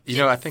 Yeah. And,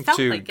 I think,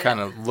 too, like kind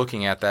of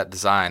looking at that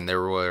design,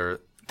 there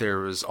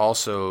was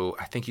also,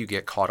 I think you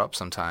get caught up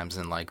sometimes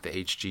in, like, the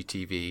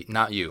HGTV.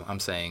 Not you.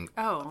 I'm saying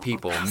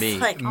people. Me.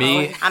 Like,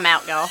 me. I'm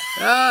out, y'all.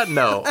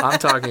 No. I'm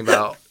talking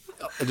about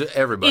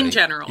everybody. In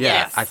general, yeah,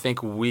 yes. I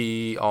think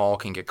we all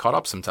can get caught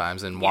up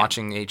sometimes in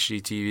watching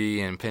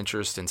HGTV and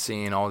Pinterest and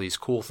seeing all these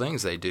cool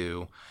things they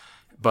do,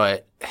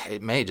 but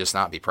it may just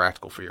not be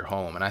practical for your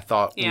home. And I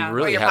thought we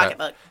really your had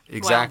pocketbook.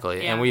 Exactly.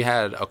 Well, yeah. And we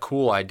had a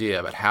cool idea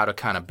about how to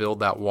kind of build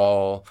that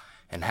wall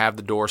and have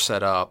the door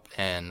set up,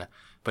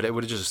 but it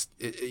would have just,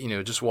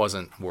 it just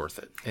wasn't worth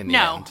it in the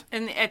end.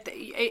 And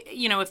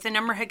if the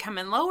number had come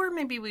in lower,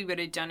 maybe we would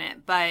have done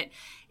it. But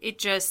it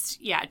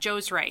just,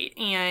 Joe's right.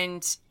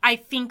 And I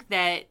think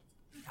that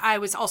I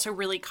was also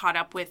really caught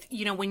up with,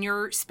 when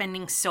you're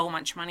spending so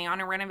much money on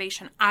a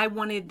renovation, I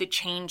wanted the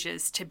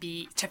changes to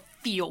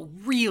feel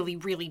really,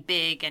 really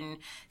big and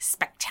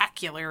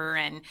spectacular.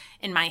 And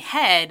in my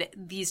head,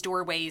 these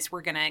doorways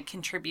were going to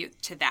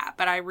contribute to that.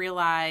 But I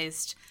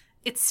realized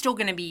it's still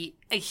going to be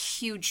a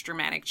huge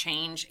dramatic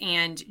change.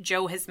 And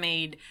Joe has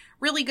made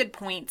really good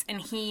points,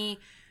 and he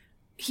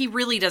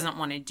really doesn't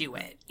want to do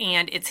it.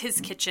 And it's his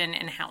kitchen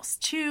and house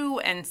too.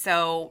 And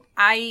so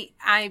I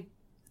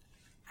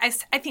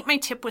think my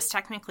tip was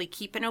technically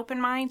keep an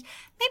open mind.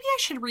 Maybe I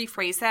should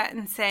rephrase that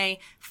and say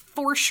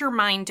force your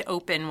mind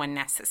open when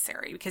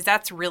necessary, because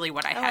that's really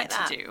what I had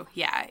to do.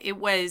 Yeah, it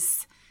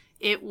was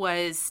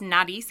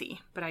not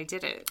easy, but I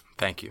did it.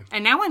 Thank you.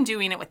 And now I'm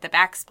doing it with the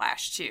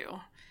backsplash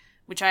too,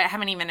 which I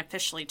haven't even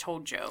officially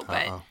told Joe,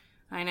 but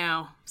I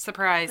know.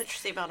 Surprise.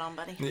 Put your seatbelt on,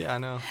 buddy. Yeah, I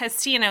know. As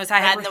Tia knows, I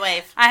had the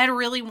wave. I had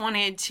really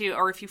wanted to,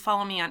 or if you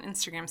follow me on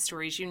Instagram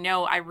stories,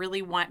 I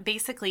really want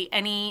basically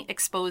any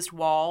exposed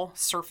wall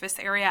surface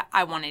area,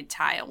 I wanted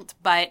tiled.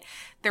 But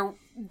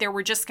there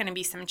were just going to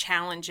be some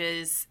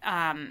challenges.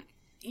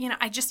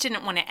 I just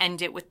didn't want to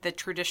end it with the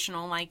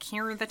traditional, like,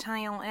 here are the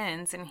tile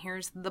ends and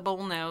here's the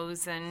bowl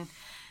nose.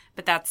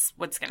 But that's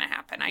what's going to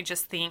happen. I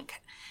just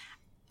think,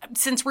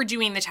 since we're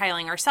doing the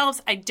tiling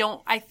ourselves, I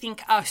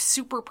think a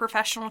super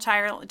professional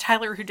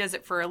tiler who does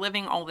it for a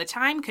living all the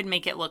time could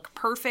make it look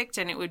perfect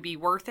and it would be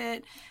worth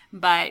it.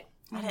 But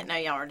I didn't know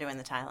y'all were doing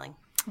the tiling.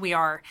 We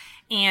are.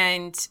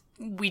 And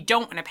we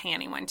don't want to pay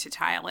anyone to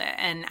tile it.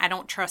 And I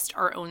don't trust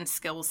our own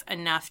skills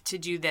enough to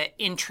do the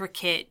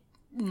intricate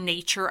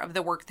nature of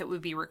the work that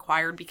would be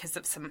required because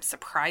of some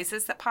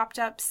surprises that popped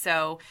up.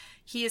 So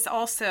he is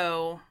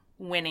also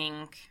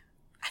winning.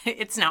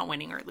 It's not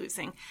winning or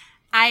losing.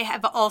 I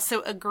have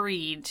also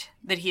agreed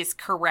that he is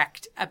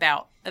correct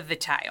about the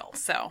tile.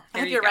 So I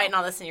hope you're writing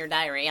all this in your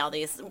diary, all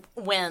these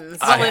wins.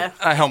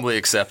 I humbly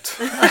accept.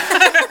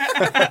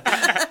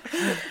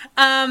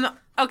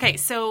 Okay,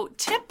 so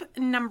tip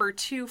number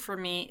 2 for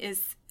me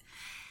is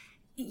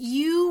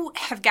you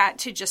have got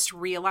to just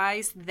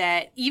realize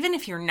that even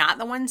if you're not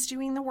the ones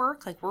doing the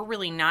work, like we're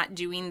really not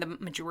doing the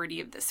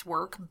majority of this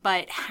work,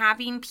 but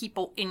having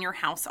people in your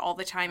house all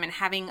the time and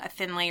having a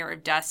thin layer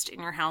of dust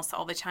in your house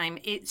all the time,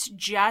 it's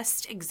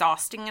just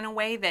exhausting in a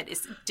way that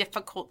is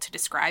difficult to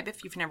describe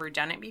if you've never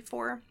done it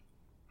before.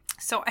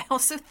 So I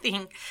also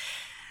think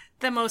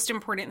the most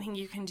important thing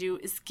you can do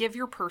is give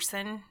your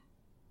person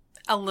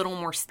a little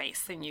more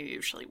space than you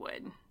usually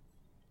would.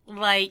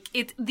 Like,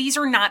 these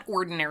are not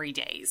ordinary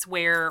days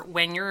where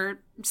when your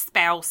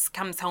spouse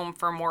comes home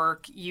from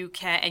work,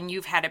 and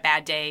you've had a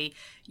bad day,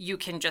 you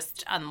can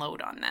just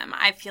unload on them.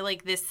 I feel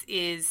like this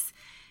is,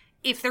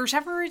 if there's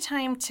ever a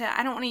time to,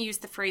 I don't want to use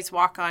the phrase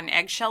walk on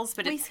eggshells,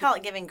 but we call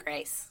it giving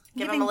grace.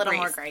 Give them a little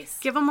more grace.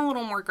 Give them a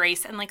little more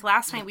grace. And like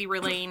last night we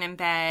were laying in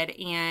bed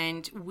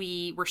and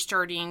we were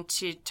starting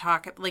to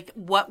talk, like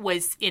what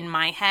was in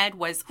my head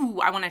was,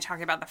 I want to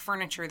talk about the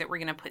furniture that we're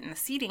going to put in the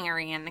seating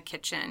area in the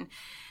kitchen.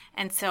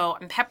 And so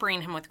I'm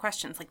peppering him with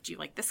questions like, do you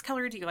like this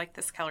color? Do you like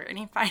this color? And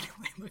he finally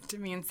looked at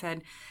me and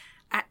said,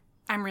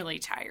 I'm really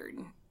tired.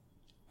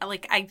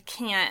 I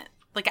can't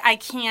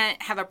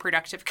have a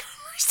productive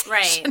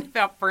conversation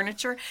about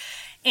furniture.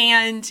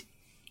 And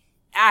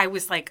I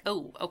was like,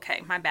 oh,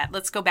 okay, my bad.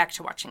 Let's go back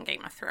to watching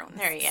Game of Thrones.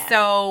 There you go.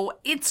 So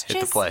it's Hit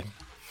the play.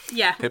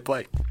 Yeah. Hit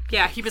play.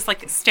 Yeah, he was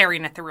like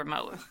staring at the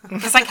remote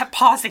because I kept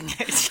pausing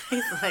it.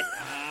 He's like,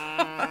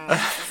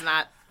 this is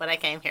not what I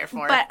came here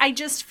for. But I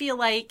just feel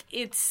like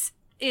it's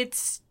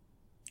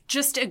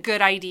just a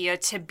good idea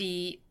to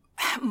be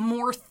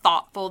more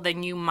thoughtful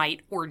than you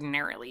might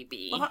ordinarily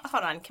be. Well,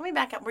 hold on. Can we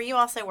back up? Were you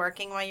also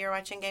working while you were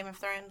watching Game of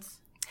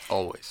Thrones?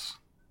 Always.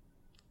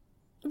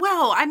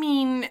 Well, I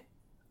mean,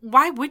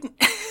 why wouldn't...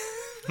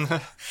 I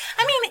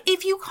mean,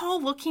 if you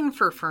call looking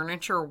for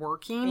furniture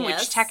working,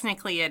 yes, which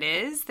technically it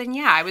is, then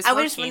yeah, I was I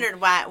working. just wondered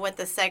what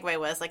the segue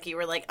was. Like you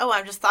were like, oh,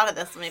 I just thought of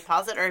this. Let me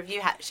pause it. Or if you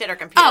she had her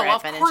computer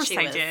open of course and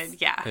she I did.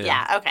 Yeah.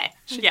 Yeah, okay.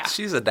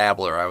 She's a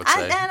dabbler, I would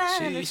say.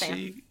 I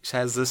understand. She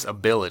has this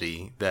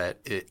ability that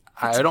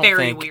I don't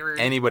very think weird.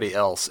 Anybody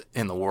else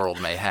in the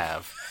world may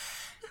have.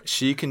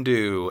 She can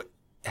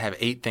have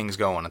 8 things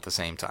going at the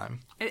same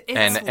time.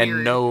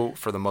 And know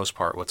for the most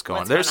part what's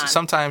going on. There's going on?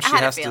 Sometimes she I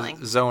had a has feeling.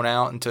 to zone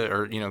out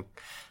or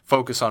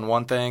focus on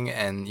one thing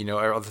and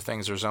other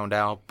things are zoned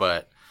out,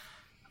 but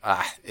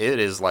it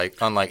is like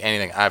unlike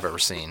anything I've ever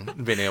seen,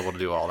 being able to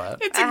do all that.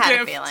 It's I had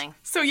gift. a feeling.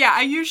 So yeah,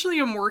 I usually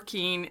am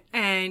working,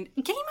 and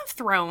Game of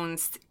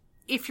Thrones,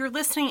 if you're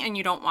listening and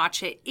you don't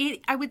watch it,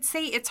 I would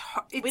say it's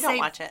We don't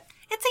watch it.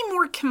 It's a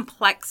more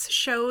complex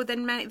show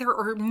than many. There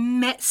are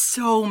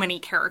so many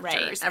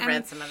characters. Right, I've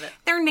read some of it.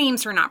 Their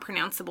names are not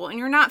pronounceable, and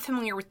you're not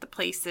familiar with the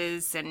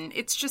places, and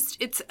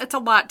it's a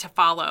lot to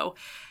follow.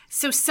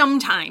 So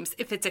sometimes,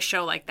 if it's a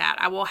show like that,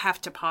 I will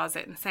have to pause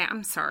it and say,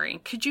 I'm sorry,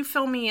 could you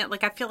fill me in?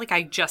 Like, I feel like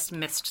I just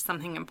missed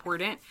something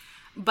important.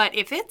 But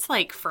if it's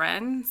like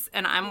Friends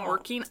and I'm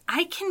working,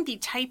 I can be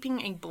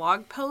typing a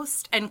blog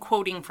post and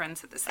quoting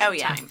Friends at the same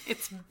time.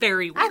 It's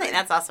very weird. I think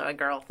that's also a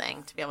girl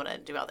thing to be able to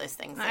do all those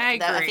things. I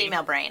agree. A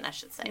female brain, I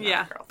should say. Yeah,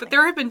 not a girl but thing.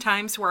 there have been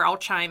times where I'll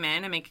chime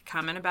in and make a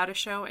comment about a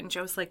show, and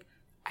Joe's like,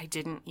 I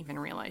didn't even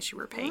realize you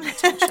were paying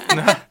attention.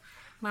 And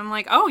I'm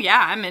like, oh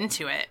yeah, I'm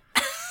into it.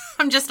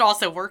 I'm just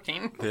also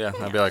working. Yeah,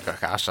 I'd be like, oh,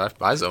 gosh,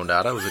 I zoned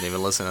out. I wasn't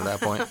even listening at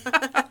that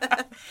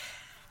point.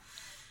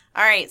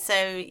 All right,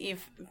 so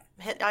you've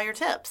hit all your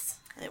tips.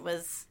 It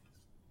was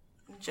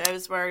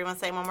Joe's word. You want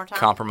to say it one more time?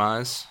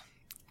 Compromise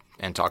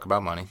and talk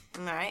about money.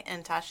 All right,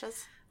 and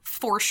Tasha's?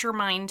 Force your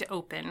mind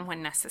open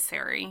when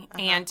necessary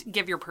and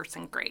give your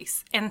person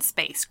grace and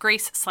space.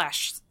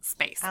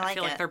 Grace/space. I like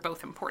feel like it. they're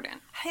both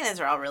important. I think those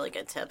are all really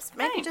good tips.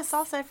 Maybe Thanks. just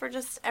also for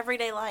just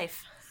everyday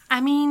life.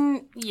 I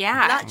mean,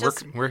 yeah. Not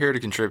just We're here to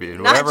contribute.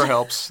 Not Whatever just-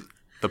 helps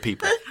the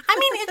people. I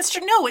mean, it's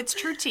true. No, it's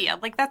true, Tia.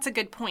 Like, that's a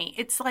good point.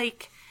 It's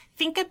like,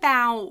 think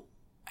about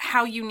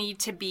how you need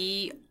to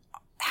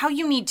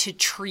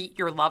treat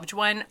your loved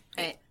one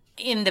Right.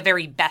 in the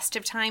very best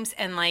of times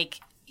and, like,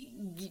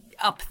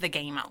 up the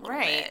game a little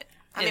bit.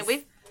 I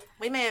mean,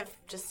 we may have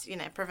just,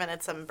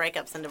 prevented some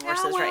breakups and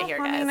divorces right here,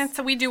 guys. I mean,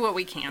 so we do what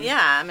we can. Yeah,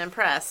 I'm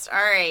impressed. All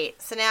right.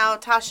 So now,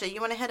 Tasha, you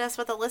want to hit us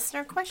with a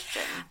listener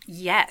question?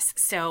 Yes.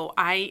 So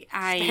I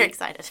Very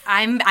excited.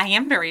 I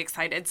am very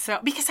excited. So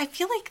because I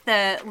feel like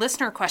the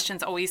listener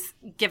questions always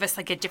give us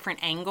like a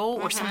different angle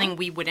or something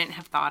we wouldn't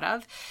have thought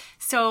of.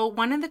 So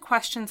one of the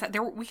questions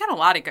we got a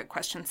lot of good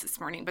questions this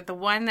morning, but the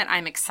one that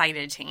I'm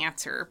excited to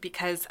answer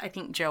because I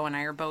think Joe and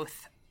I are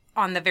both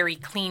on the very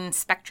clean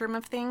spectrum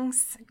of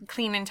things,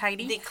 clean and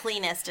tidy. The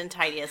cleanest and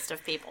tidiest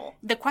of people.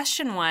 The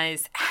question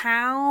was,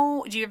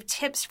 how do you have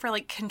tips for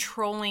like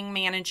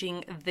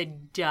managing the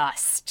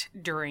dust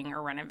during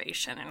a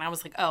renovation? And I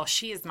was like, oh,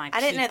 she is my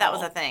I didn't know that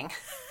was a thing.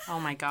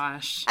 Oh my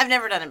gosh. I've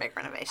never done a big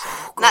renovation.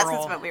 Not since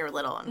Girl. when we were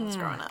little and was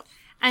growing up.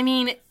 I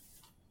mean,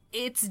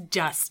 it's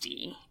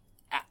dusty.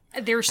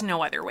 There's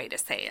no other way to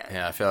say it.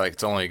 Yeah, I feel like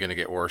it's only going to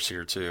get worse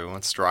here too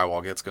once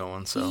drywall gets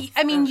going. So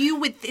I mean, you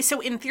would. So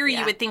in theory,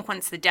 you would think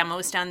once the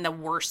demo's done, the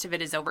worst of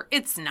it is over.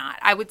 It's not.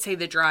 I would say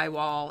the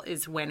drywall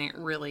is when it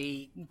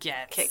really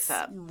kicks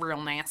up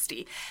real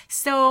nasty.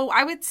 So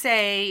I would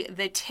say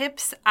the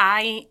tips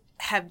I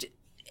have.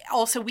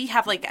 Also, we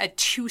have like a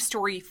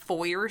 2-story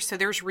foyer, so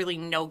there's really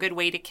no good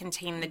way to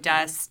contain the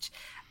dust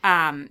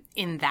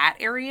in that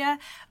area.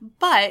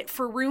 But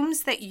for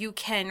rooms that you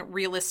can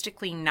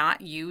realistically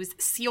not use,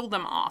 seal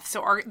them off.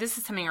 So this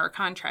is something our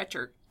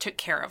contractor took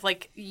care of.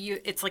 Like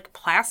it's like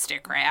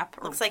plastic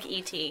wrap. Looks like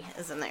E.T.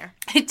 is in there.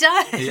 It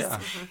does. Yeah.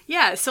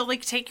 Yeah. So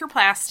like take your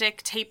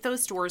plastic, tape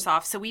those doors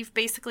off. So we've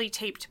basically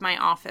taped my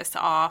office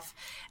off.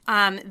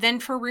 Then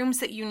for rooms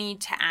that you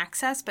need to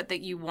access but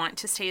that you want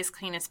to stay as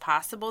clean as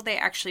possible, they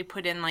actually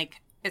put in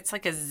like, it's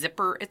like a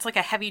zipper. It's like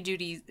a heavy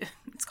duty,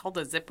 it's called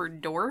a zippered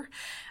door.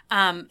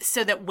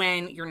 So that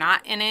when you're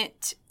not in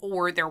it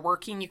or they're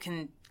working, you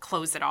can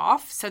close it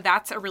off. So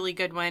that's a really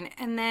good one.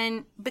 And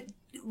then, but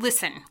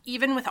listen,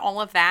 even with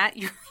all of that,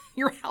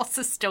 your house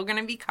is still going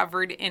to be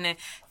covered in a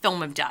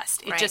film of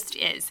dust. It just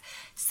is.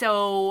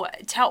 So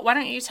why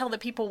don't you tell the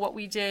people what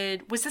we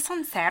did? Was this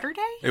on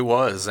Saturday? it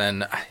was,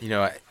 and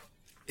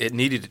it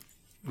needed.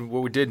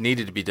 What we did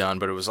needed to be done,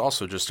 but it was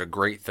also just a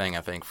great thing,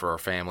 I think, for our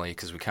family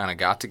because we kind of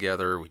got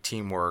together, we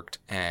teamworked,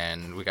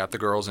 and we got the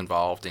girls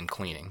involved in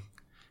cleaning.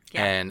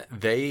 Yeah. And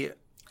they...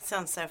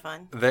 Sounds so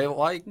fun.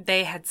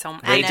 They had so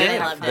much. They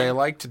did. They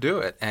like to do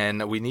it,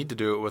 and we need to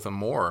do it with them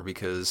more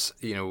because,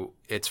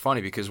 it's funny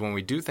because when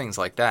we do things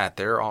like that,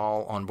 they're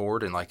all on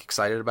board and, like,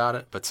 excited about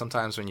it, but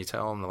sometimes when you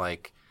tell them,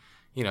 like...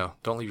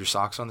 don't leave your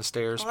socks on the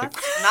stairs. Well,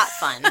 that's not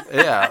fun.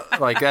 Yeah,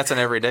 like that's an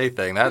everyday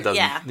thing. That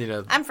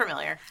doesn't, I'm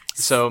familiar.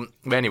 So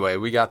anyway,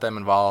 we got them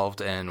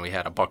involved, and we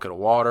had a bucket of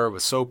water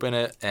with soap in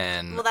it,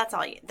 and well,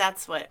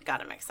 that's what got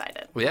them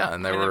excited. Yeah,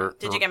 and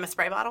Did you get them a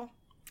spray bottle?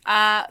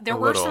 There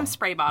were some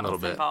spray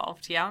bottles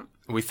involved. Yeah.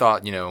 We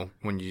thought,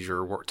 when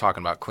you're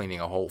talking about cleaning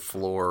a whole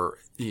floor,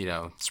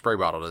 spray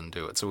bottle doesn't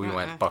do it. So we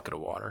went bucket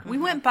of water. We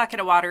went bucket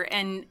of water.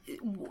 And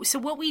so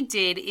what we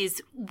did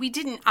is we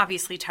didn't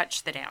obviously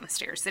touch the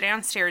downstairs. The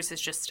downstairs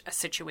is just a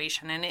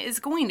situation, and it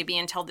is going to be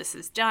until this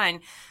is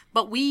done.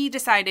 But we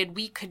decided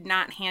we could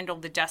not handle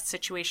the dust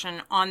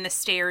situation on the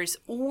stairs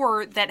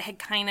or that had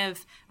kind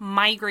of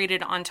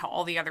migrated onto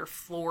all the other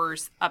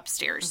floors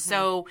upstairs. Mm-hmm.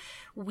 So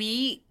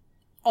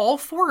all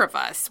 4 of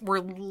us were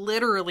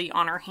literally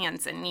on our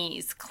hands and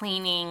knees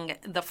cleaning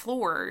the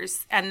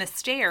floors and the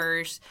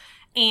stairs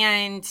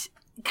and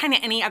kind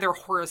of any other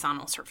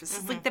horizontal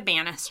surfaces, like the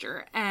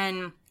banister.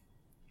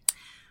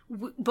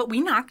 But we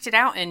knocked it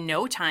out in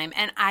no time.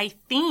 And I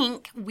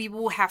think we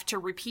will have to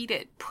repeat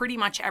it pretty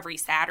much every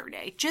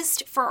Saturday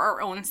just for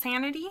our own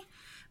sanity.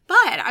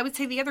 But I would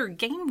say the other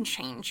game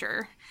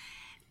changer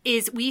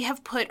is we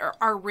have put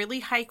our really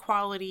high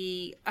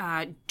quality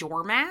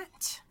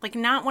doormat, like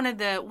not one of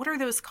the, what are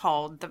those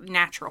called? The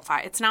natural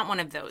fiber. It's not one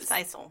of those.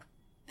 Sisal.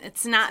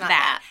 It's not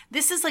that.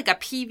 This is like a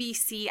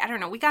PVC. I don't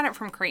know. We got it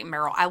from Crate and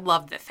Barrel. I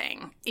love the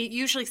thing. It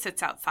usually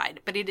sits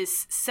outside, but it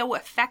is so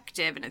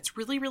effective and it's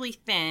really, really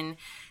thin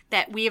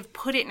that we have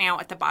put it now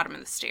at the bottom of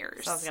the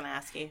stairs. So I was going to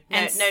ask you.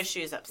 No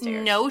shoes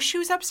upstairs. No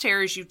shoes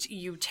upstairs.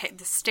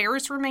 The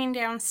stairs remain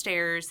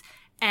downstairs.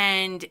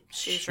 And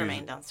shoes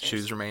remain downstairs.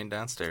 Shoes remain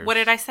downstairs. What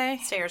did I say?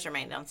 Stairs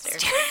remain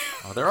downstairs.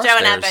 Oh, there are Joe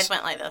stairs. and I both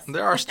went like this.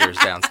 There are stairs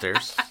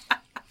downstairs.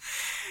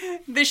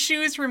 The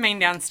shoes remain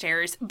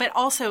downstairs, but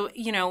also,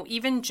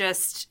 even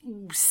just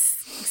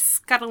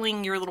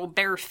scuttling your little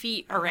bare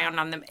feet around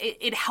on them,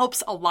 it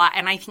helps a lot.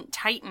 And I think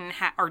Titan,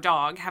 our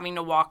dog, having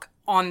to walk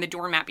on the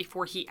doormat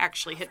before he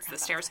actually hits the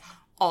stairs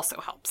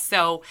also helps.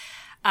 So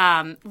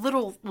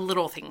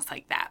little things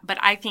like that. But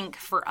I think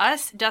for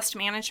us, dust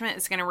management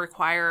is going to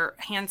require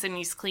hands and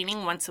knees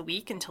cleaning once a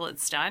week until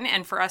it's done.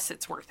 And for us,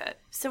 it's worth it.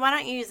 So why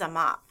don't you use a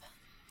mop?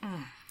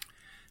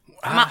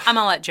 I'm going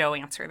to let Joe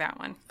answer that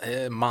one.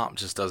 Mop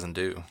just doesn't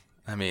do.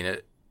 I mean,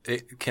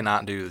 it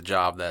cannot do the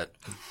job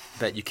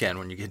that you can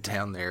when you get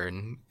down there.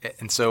 And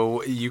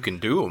so you can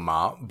do a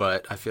mop,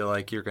 but I feel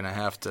like you're going to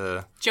have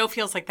to. Joe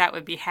feels like that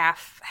would be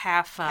half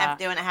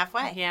doing it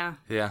halfway. Yeah.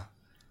 Yeah.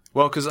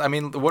 Well, because, I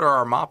mean, what are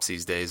our mops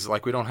these days?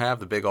 Like, we don't have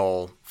the big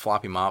old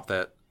floppy mop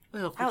that...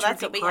 Ugh,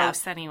 that's what we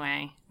gross have.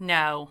 Anyway.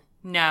 No.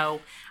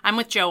 I'm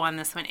with Joe on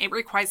this one. It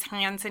requires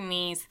hands and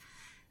knees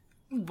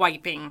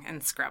wiping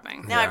and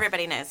scrubbing. Now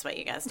everybody knows what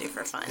you guys do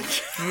for fun.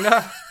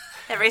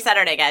 Every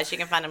Saturday, guys, you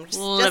can find them just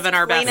living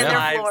our best cleaning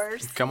lives. Their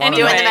floors. Come on. And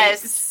doing the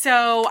most.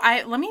 So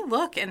let me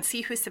look and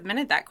see who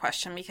submitted that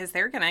question because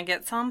they're going to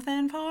get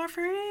something for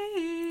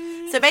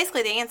free. So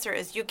basically the answer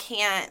is you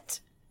can't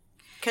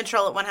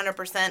control it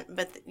 100%,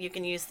 but you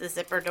can use the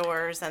zipper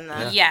doors and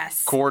the...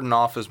 Yes. Cordon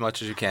off as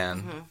much as you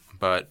can,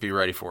 but be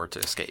ready for it to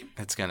escape.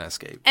 It's going to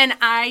escape. And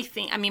I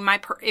think,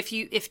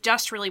 if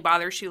dust really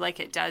bothers you like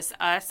it does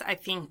us, I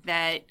think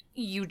that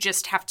you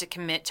just have to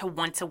commit to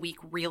once a week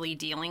really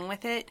dealing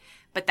with it.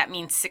 But that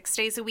means 6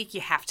 days a week,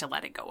 you have to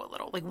let it go a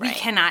little. Like, we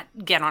cannot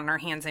get on our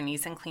hands and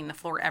knees and clean the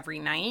floor every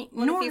night.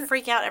 Well, if you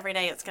freak out every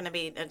day, it's going to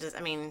be...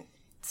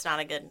 it's not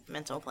a good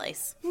mental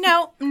place.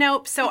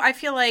 Nope. So I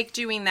feel like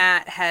doing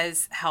that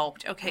has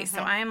helped. Okay,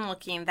 so I am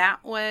looking.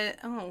 That was,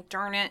 oh,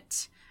 darn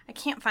it. I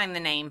can't find the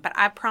name, but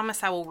I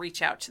promise I will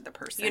reach out to the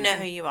person. You know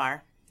who you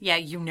are. Yeah,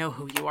 you know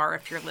who you are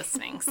if you're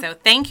listening. So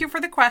thank you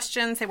for the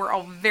questions. They were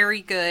all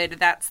very good.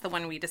 That's the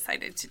one we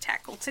decided to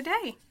tackle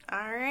today. All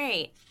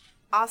right.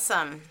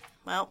 Awesome.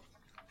 Well,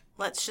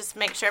 let's just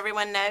make sure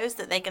everyone knows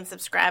that they can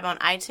subscribe on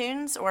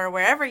iTunes or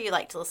wherever you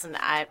like to listen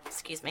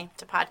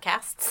to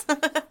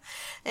podcasts.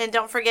 And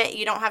don't forget,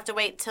 you don't have to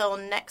wait till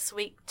next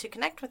week to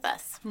connect with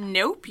us.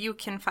 Nope. You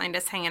can find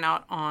us hanging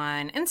out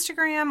on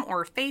Instagram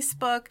or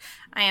Facebook.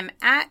 I am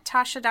at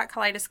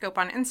Tasha.Kaleidoscope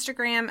on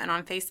Instagram, and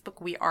on Facebook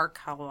we are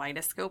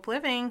Kaleidoscope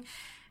Living.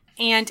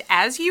 And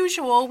as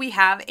usual, we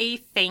have a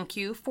thank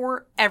you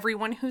for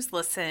everyone who's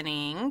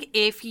listening.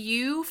 If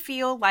you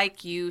feel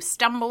like you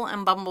stumble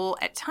and bumble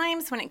at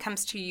times when it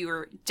comes to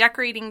your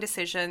decorating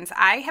decisions,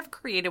 I have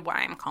created what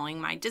I'm calling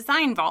my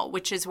design vault,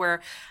 which is where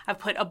I've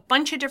put a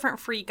bunch of different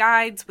free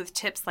guides with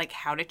tips like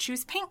how to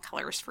choose paint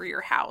colors for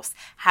your house,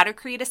 how to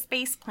create a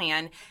space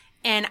plan.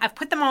 And I've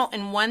put them all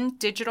in one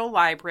digital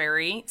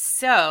library,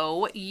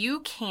 so you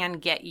can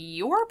get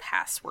your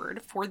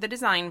password for the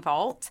Design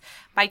Vault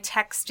by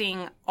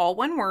texting all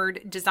one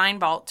word, Design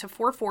Vault, to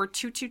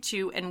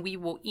 44222, and we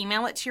will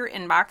email it to your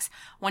inbox.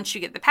 Once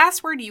you get the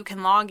password, you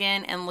can log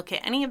in and look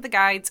at any of the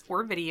guides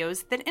or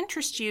videos that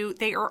interest you.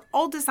 They are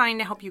all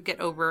designed to help you get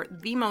over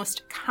the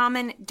most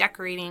common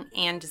decorating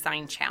and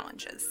design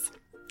challenges.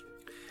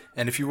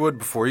 And if you would,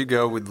 before you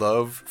go, we'd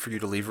love for you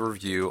to leave a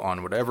review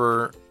on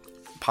whatever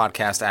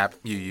podcast app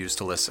you use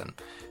to listen,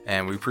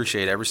 and we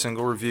appreciate every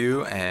single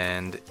review,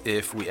 and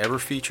if we ever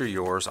feature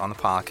yours on the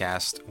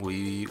podcast,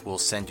 we will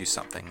send you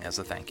something as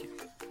a thank you.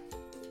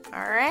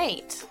 All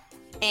right.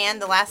 And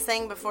the last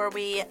thing before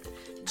we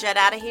jet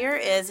out of here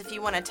is, if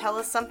you want to tell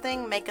us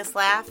something, make us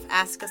laugh,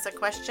 ask us a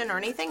question, or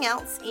anything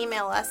else,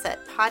 email us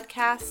at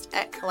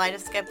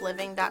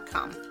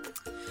podcast@kaleidoscopeliving.com.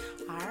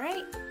 All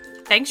right.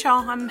 Thanks,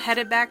 y'all. I'm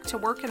headed back to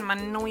work in my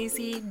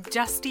noisy,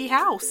 dusty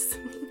house.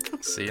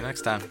 See you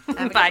next time. Have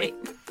a good Bye.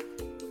 week.